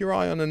keep your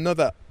eye on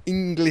another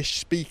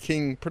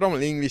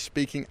predominantly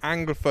English-speaking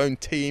Anglophone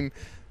team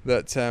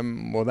that,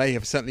 they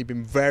have certainly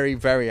been very,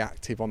 very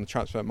active on the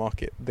transfer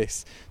market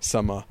this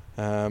summer.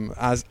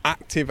 As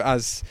active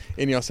as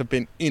Ineos have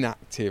been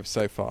inactive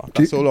so far.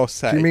 That's all I'll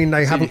say. Do you mean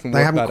they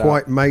haven't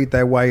quite made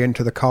their way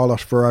into the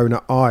Carlos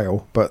Verona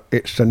aisle, but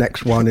it's the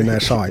next one in their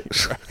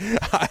sights?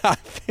 I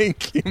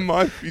think you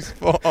might be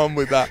spot on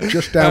with that.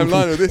 Just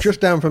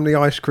down from the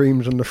ice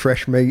creams and the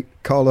fresh meat,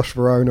 Carlos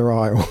Verona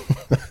aisle.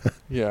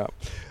 Yeah.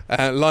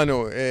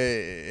 Lionel,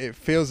 it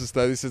feels as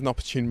though this is an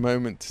opportune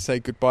moment to say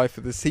goodbye for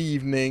this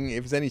evening.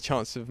 If there's any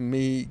chance of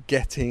me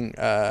getting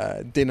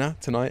dinner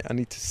tonight, I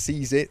need to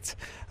seize it.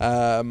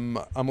 I'm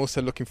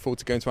also looking forward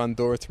to going to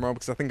Andorra tomorrow,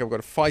 because I think I've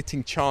got a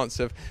fighting chance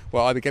of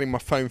either getting my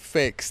phone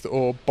fixed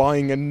or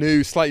buying a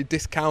new, slightly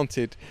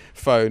discounted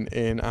phone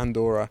in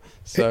Andorra.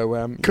 So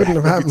couldn't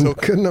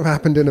have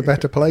happened in a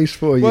better place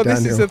for you, Daniel.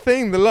 This is the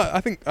thing.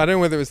 I don't know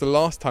whether it was the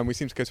last time. We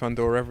seem to go to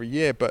Andorra every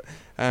year, but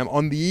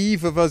on the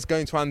eve of us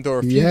going to Andorra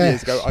a few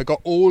years ago, I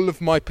got all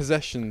of my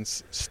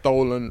possessions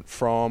stolen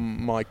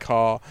from my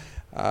car.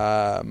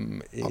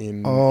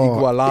 in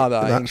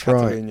Igualada in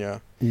Catalonia.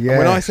 Right. Yeah. And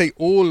when I say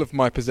all of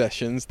my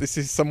possessions, this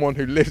is someone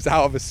who lives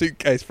out of a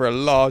suitcase for a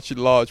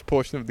large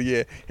portion of the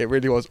year. It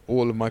really was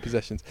all of my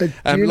possessions. Do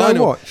you know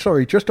what?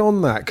 Sorry, just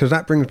on that, because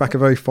that brings back a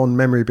very fond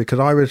memory, because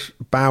I was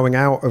bowing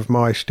out of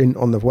my stint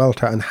on the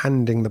Vuelta and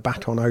handing the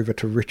baton over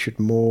to Richard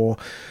Moore,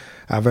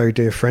 our very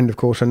dear friend, of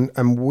course,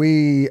 and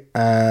we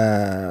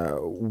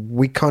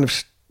kind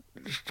of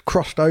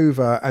crossed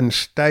over and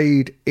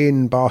stayed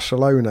in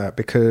Barcelona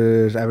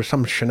because there was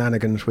some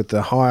shenanigans with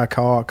the hire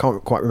car. I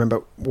can't quite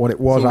remember what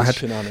it was. I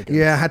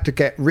had to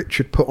get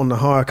Richard put on the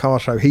hire car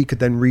so he could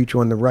then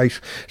rejoin the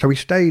race. So we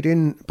stayed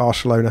in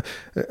Barcelona,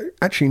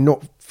 actually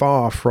not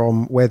far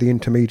from where the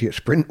intermediate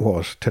sprint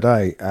was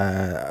today,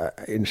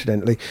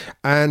 incidentally.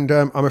 And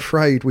I'm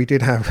afraid we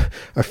did have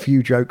a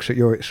few jokes at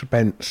your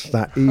expense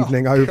that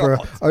evening over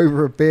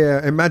a beer,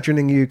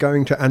 imagining you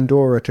going to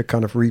Andorra to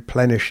kind of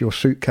replenish your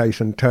suitcase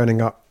and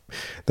turning up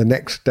the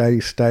next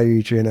day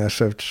stage in a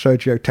sort of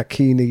Sergio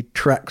Tacchini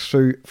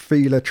tracksuit,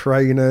 Fila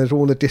trainers,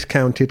 all the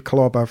discounted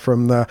clobber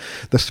from the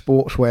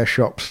sportswear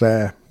shops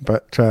there.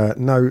 But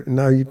no,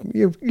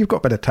 you've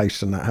got better taste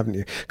than that, haven't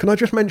you? Can I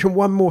just mention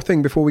one more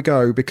thing before we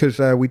go? Because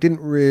we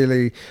didn't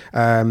really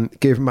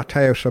give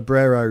Mateo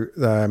Sobrero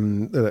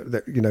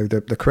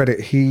the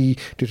credit he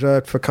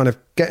deserved for kind of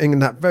getting in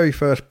that very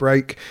first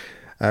break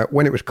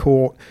when it was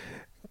caught,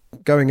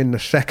 going in the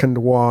second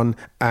one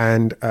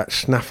and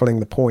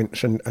snaffling the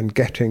points and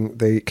getting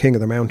the King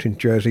of the Mountains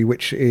jersey,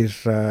 which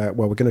is, we're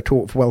going to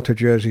talk Vuelta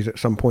jerseys at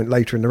some point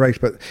later in the race,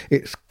 but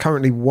it's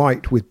currently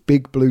white with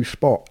big blue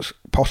spots,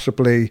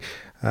 possibly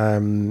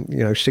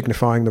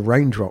signifying the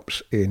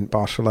raindrops in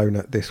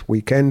Barcelona this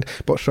weekend.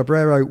 But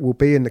Sobrero will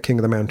be in the King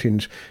of the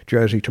Mountains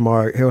jersey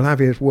tomorrow. He'll have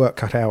his work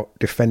cut out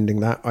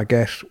defending that, I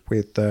guess,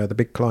 with the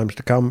big climbs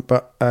to come,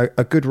 but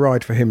a good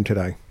ride for him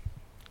today.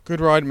 Good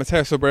ride,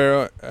 Matteo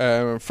Sobrero,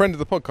 friend of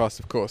the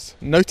podcast, of course.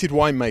 Noted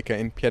winemaker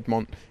in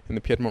Piedmont, in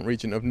the Piedmont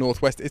region of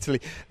northwest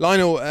Italy.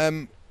 Lionel,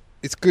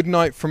 it's good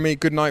night from me,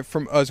 good night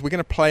from us. We're going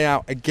to play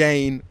out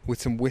again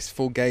with some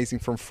wistful gazing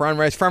from Fran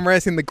Reyes. Fran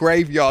Reyes in the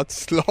graveyard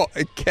slot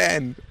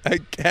again.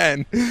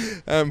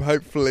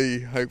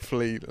 Hopefully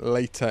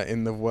later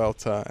in the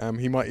Vuelta.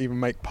 He might even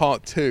make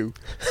part 2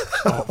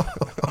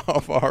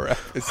 of our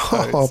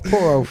episodes. Oh,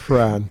 poor old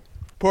Fran.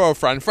 Poor old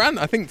Fran.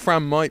 I think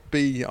Fran might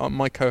be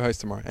my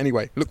co-host tomorrow.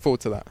 Anyway, look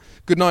forward to that.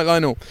 Good night,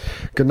 Lionel.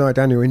 Good night,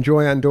 Daniel.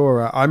 Enjoy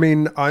Andorra. I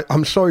mean,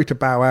 I'm sorry to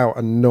bow out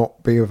and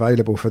not be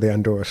available for the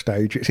Andorra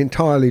stage. It's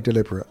entirely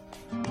deliberate.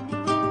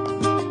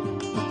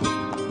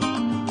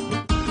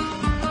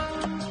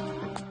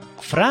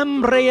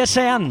 Fran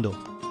Reyeseando.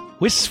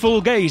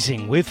 Wistful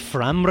gazing with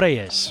Fran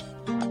Reyes.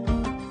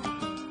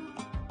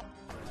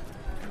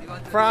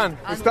 Fran,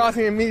 we're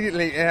starting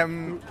immediately.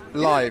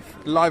 Live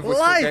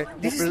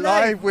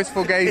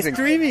wistful gazing.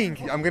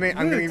 Streaming. I'm gonna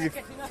give you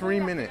 3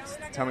 minutes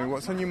to tell me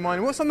what's on your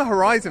mind. What's on the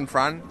horizon,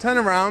 Fran? Turn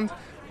around,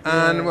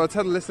 and we'll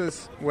tell the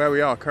listeners where we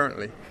are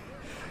currently.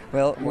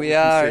 Well, we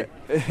are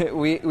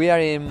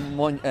in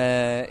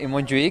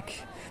Montjuic,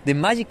 the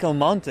magical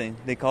mountain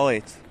they call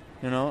it.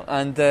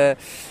 And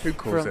who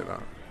calls it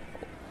that?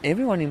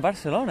 Everyone in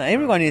Barcelona,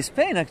 everyone in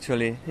Spain,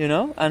 actually,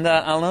 and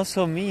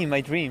also me in my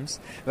dreams.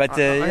 But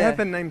I heard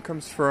the name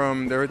comes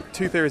from. There are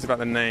 2 theories about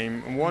the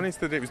name. One is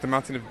that it was the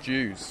mountain of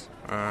Jews.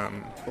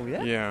 Oh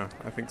yeah. Yeah,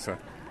 I think so.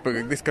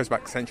 But this goes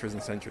back centuries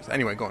and centuries.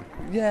 Anyway, go on.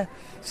 Yeah.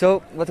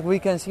 So what we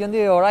can see on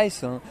the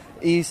horizon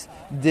is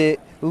the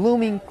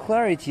looming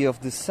clarity of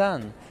the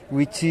sun,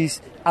 which is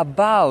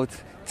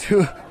about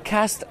to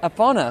cast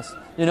upon us.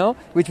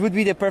 Which would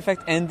be the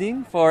perfect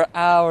ending for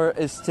our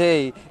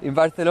stay in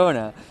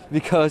Barcelona,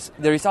 because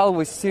there is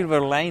always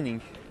silver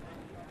lining,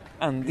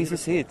 and this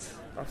is it.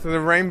 After the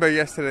rainbow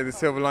yesterday, the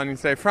silver lining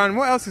today. Fran,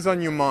 what else is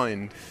on your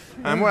mind?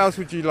 And what else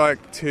would you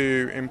like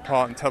to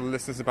impart and tell the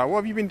listeners about? What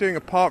have you been doing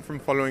apart from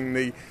following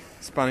the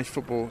Spanish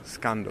football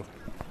scandal?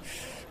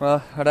 Well,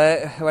 what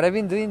I've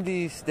been doing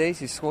these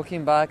days is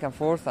walking back and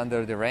forth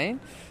under the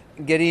rain,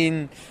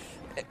 getting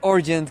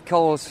urgent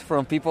calls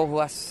from people who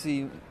have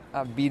seen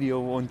a video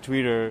on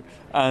Twitter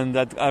and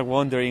that are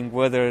wondering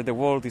whether the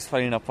world is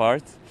falling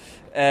apart.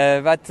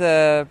 But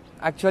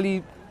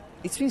actually,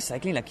 it's been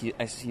cycling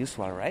as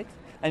usual, right?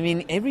 I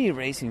mean, every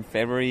race in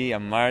February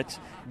and March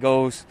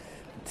goes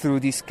through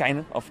these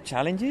kind of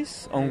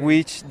challenges on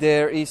which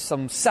there is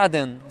some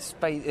sudden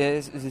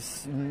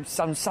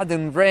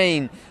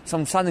rain,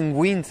 some sudden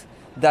wind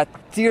that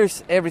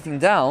tears everything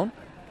down,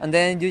 and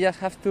then you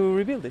just have to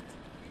rebuild it.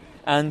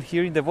 And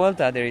here in the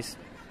Vuelta, there is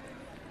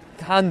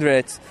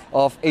hundreds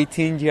of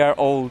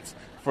 18-year-olds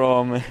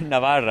from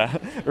Navarra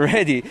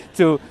ready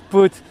to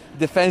put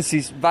the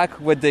fences back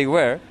where they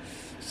were.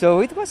 So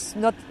it was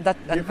not that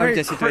an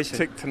urgent situation. Very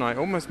cryptic tonight,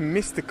 almost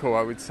mystical,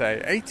 I would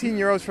say.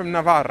 18-year-olds from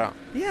Navarra.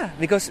 Yeah,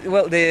 because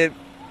the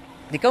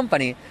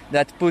company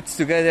that puts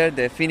together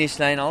the finish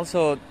line,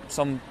 also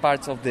some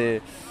parts of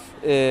the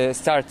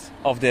start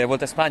of the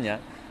Vuelta a España,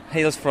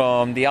 hails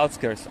from the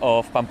outskirts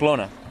of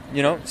Pamplona.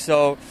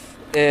 So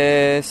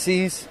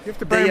since you have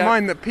to bear in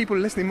mind that people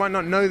listening might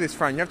not know this,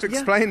 Fran. You have to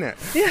explain it.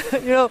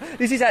 Yeah,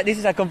 this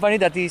is a company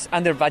that is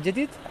under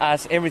budgeted,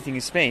 as everything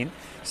in Spain.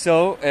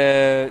 So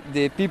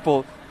the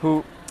people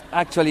who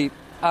actually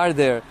are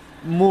there,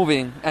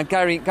 moving and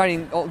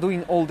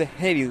doing all the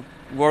heavy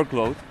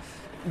workload,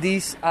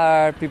 these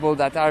are people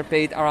that are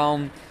paid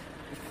around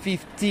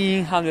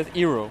 1,500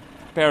 euro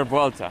per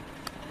Vuelta.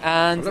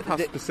 And I love how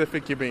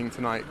specific you're being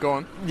tonight. Go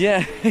on.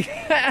 Yeah,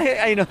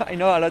 I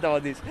know a lot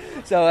about this.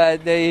 So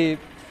they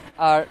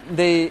are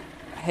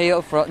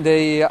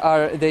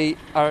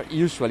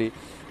usually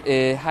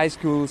high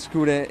school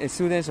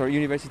students or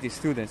university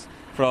students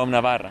from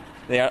Navarra.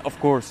 They are, of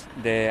course,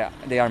 they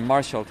are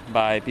marshaled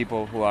by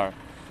people who are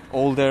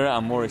older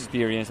and more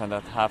experienced and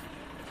that have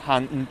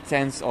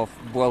tens of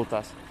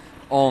Vueltas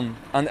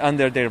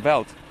under their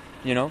belt,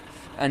 you know.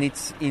 And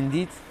it's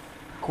indeed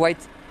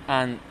quite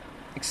an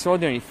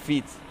extraordinary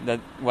feat that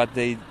what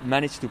they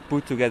manage to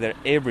put together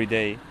every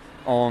day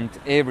on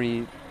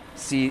every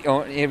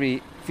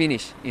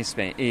finish in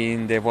Spain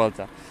in the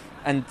Vuelta.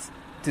 And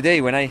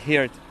today, when I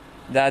heard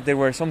that there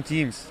were some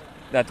teams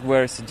that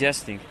were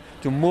suggesting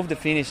to move the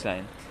finish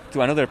line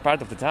to another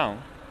part of the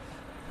town,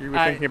 you were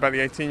thinking about the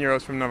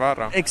 18-year-olds from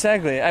Navarra.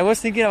 Exactly. I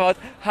was thinking about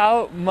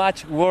how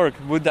much work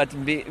would that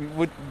be,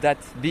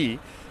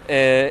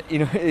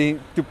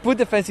 to put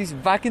the fences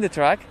back in the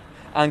track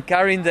and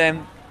carrying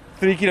them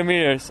 3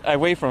 kilometers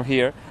away from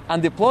here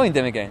and deploying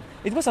them again.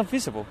 It was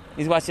unfeasible.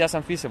 It was just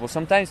unfeasible.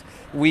 Sometimes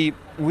we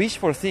wish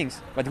for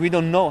things, but we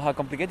don't know how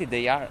complicated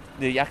they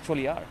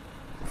actually are.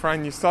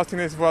 Fran, you're starting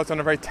this Vuelta on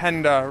a very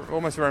tender,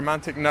 almost a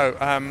romantic note,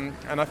 and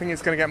I think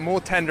it's going to get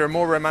more tender and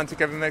more romantic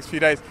over the next few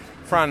days.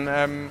 Fran,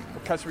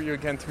 we'll catch up with you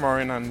again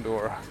tomorrow in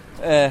Andorra.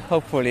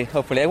 Hopefully.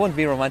 I won't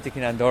be romantic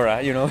in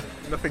Andorra, you know.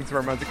 Nothing's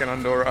romantic in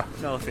Andorra.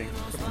 Nothing.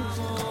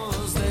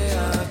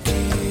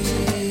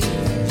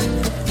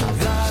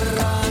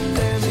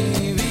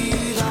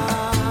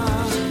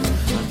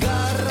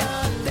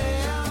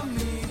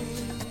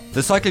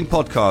 The Cycling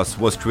Podcast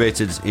was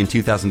created in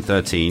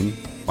 2013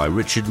 by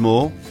Richard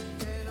Moore,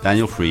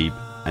 Daniel Freeb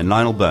and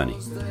Lionel Burney.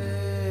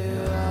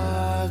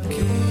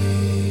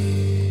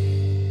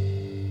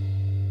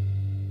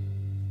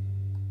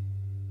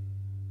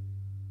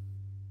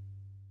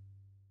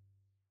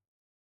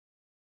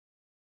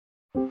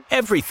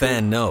 Every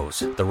fan knows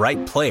the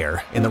right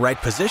player in the right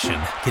position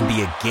can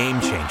be a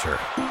game changer.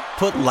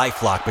 Put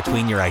LifeLock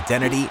between your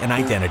identity and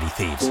identity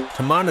thieves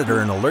to monitor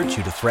and alert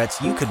you to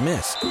threats you could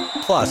miss.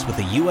 Plus, with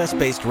a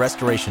U.S.-based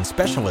restoration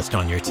specialist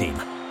on your team,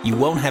 you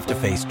won't have to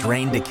face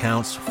drained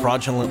accounts,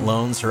 fraudulent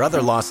loans, or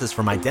other losses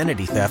from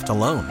identity theft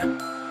alone.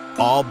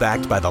 All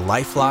backed by the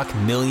LifeLock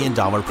 $1 Million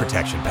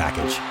Protection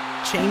Package.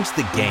 Change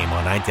the game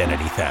on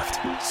identity theft.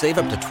 Save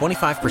up to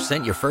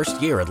 25% your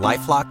first year at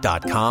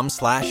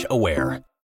LifeLock.com/aware.